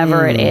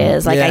whatever it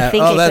is. Like, I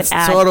think it could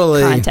add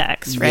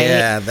context, right?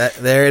 Yeah,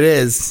 there it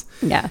is.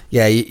 Yeah.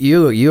 Yeah,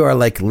 you are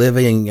like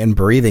living and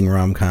breathing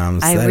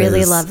rom-coms. I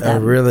really love them. A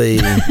really,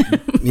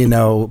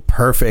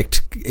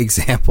 perfect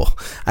example.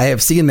 I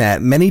have seen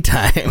that many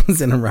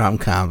times in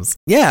rom-coms.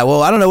 Yeah,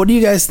 well, I don't know. What do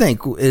you guys think?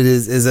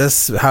 Is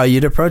this how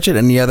you'd approach it?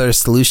 Any other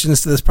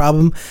solutions to this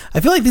problem? I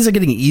feel like these are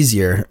getting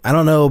easier. I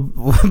don't know.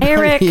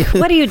 Eric,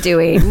 what are you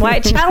doing? Why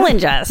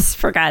challenge us,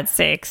 for God's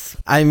sakes?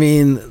 I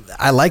mean,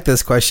 I like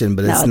this question,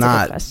 but it's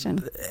not. A good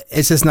question.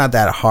 It's just not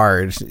that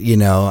hard.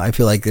 I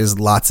feel like there's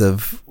lots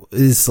of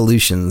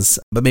solutions,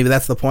 but maybe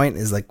that's the point,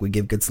 is like we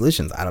give good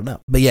solutions. I don't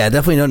know, but yeah,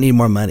 definitely don't need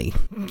more money.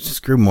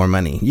 Screw more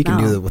money. You can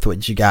do it with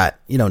what you got.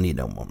 You don't need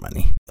no more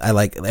money. I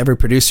like every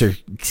producer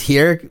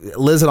here,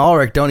 Liz and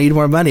Ulrich, don't need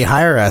more money.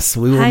 Hire us.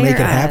 We will make it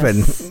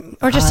happen.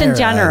 Or just in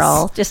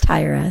general, just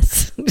hire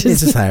us.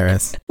 Just hire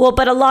us. Well,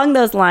 but along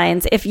those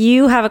lines, if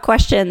you have a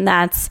question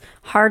that's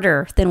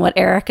harder than what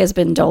Eric has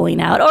been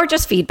doling out, or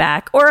just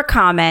feedback or a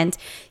comment,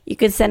 you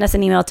could send us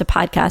an email to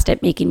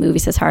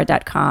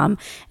podcast@makingmoviesishard.com.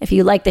 If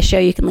you like the show,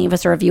 you can leave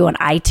us a review on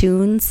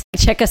iTunes.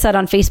 Check us out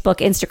on Facebook,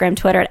 Instagram,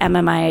 Twitter at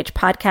MMIH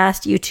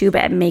Podcast, YouTube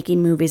at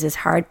Making Movies is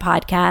Hard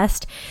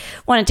Podcast.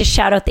 Wanted to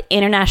shout out the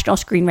International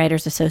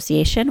Screenwriters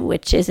Association,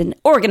 which is an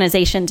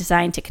organization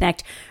designed to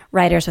connect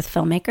writers with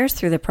filmmakers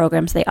through the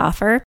programs they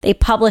offer. They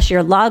publish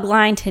your log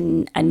line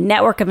to a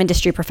network of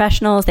industry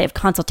professionals. They have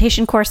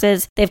consultation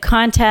courses, they have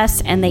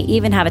contests, and they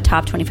even have a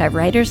top 25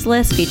 writers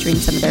list featuring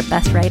some of their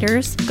best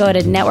writers. Go to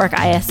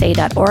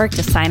networkisa.org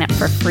to sign up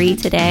for free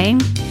today.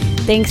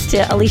 Thanks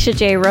to Alicia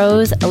J.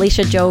 Rose,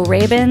 Alicia Jo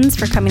Rabins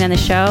for coming on the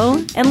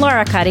show, and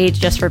Laura Cuddy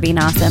just for being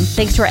awesome.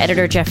 Thanks to our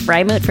editor, Jeff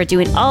Freimuth, for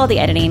doing all the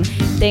editing.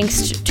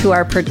 Thanks to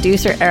our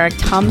producer, Eric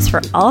Tums,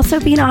 for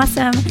also being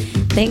awesome.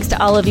 Thanks to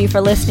all of you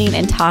for listening,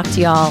 and talk to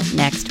y'all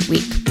next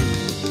week.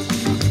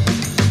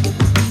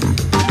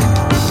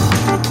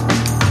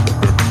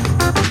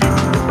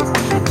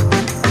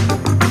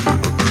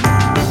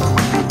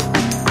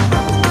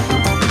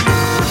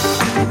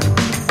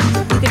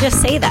 You could just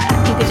say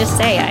that. You could just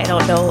say, I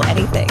don't know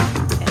anything.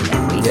 And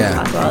then we can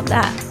talk about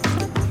that.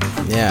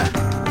 Yeah.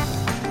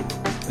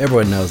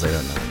 Everyone knows I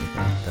don't know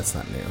anything. That's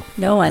not new.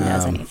 No one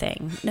knows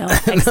anything. No,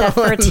 except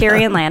for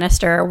Tyrion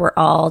Lannister. We're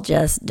all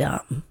just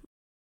dumb.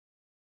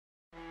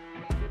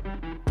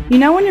 You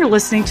know when you're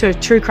listening to a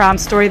true crime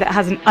story that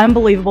has an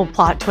unbelievable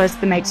plot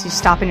twist that makes you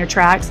stop in your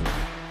tracks?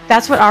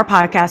 That's what our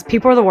podcast,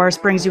 People Are the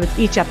Worst, brings you with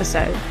each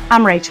episode.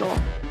 I'm Rachel.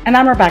 And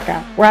I'm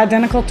Rebecca. We're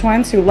identical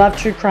twins who love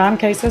true crime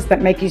cases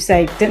that make you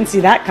say, didn't see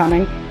that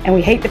coming, and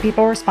we hate the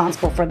people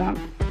responsible for them.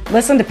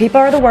 Listen to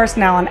People Are the Worst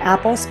now on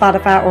Apple,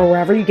 Spotify, or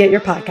wherever you get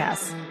your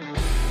podcasts.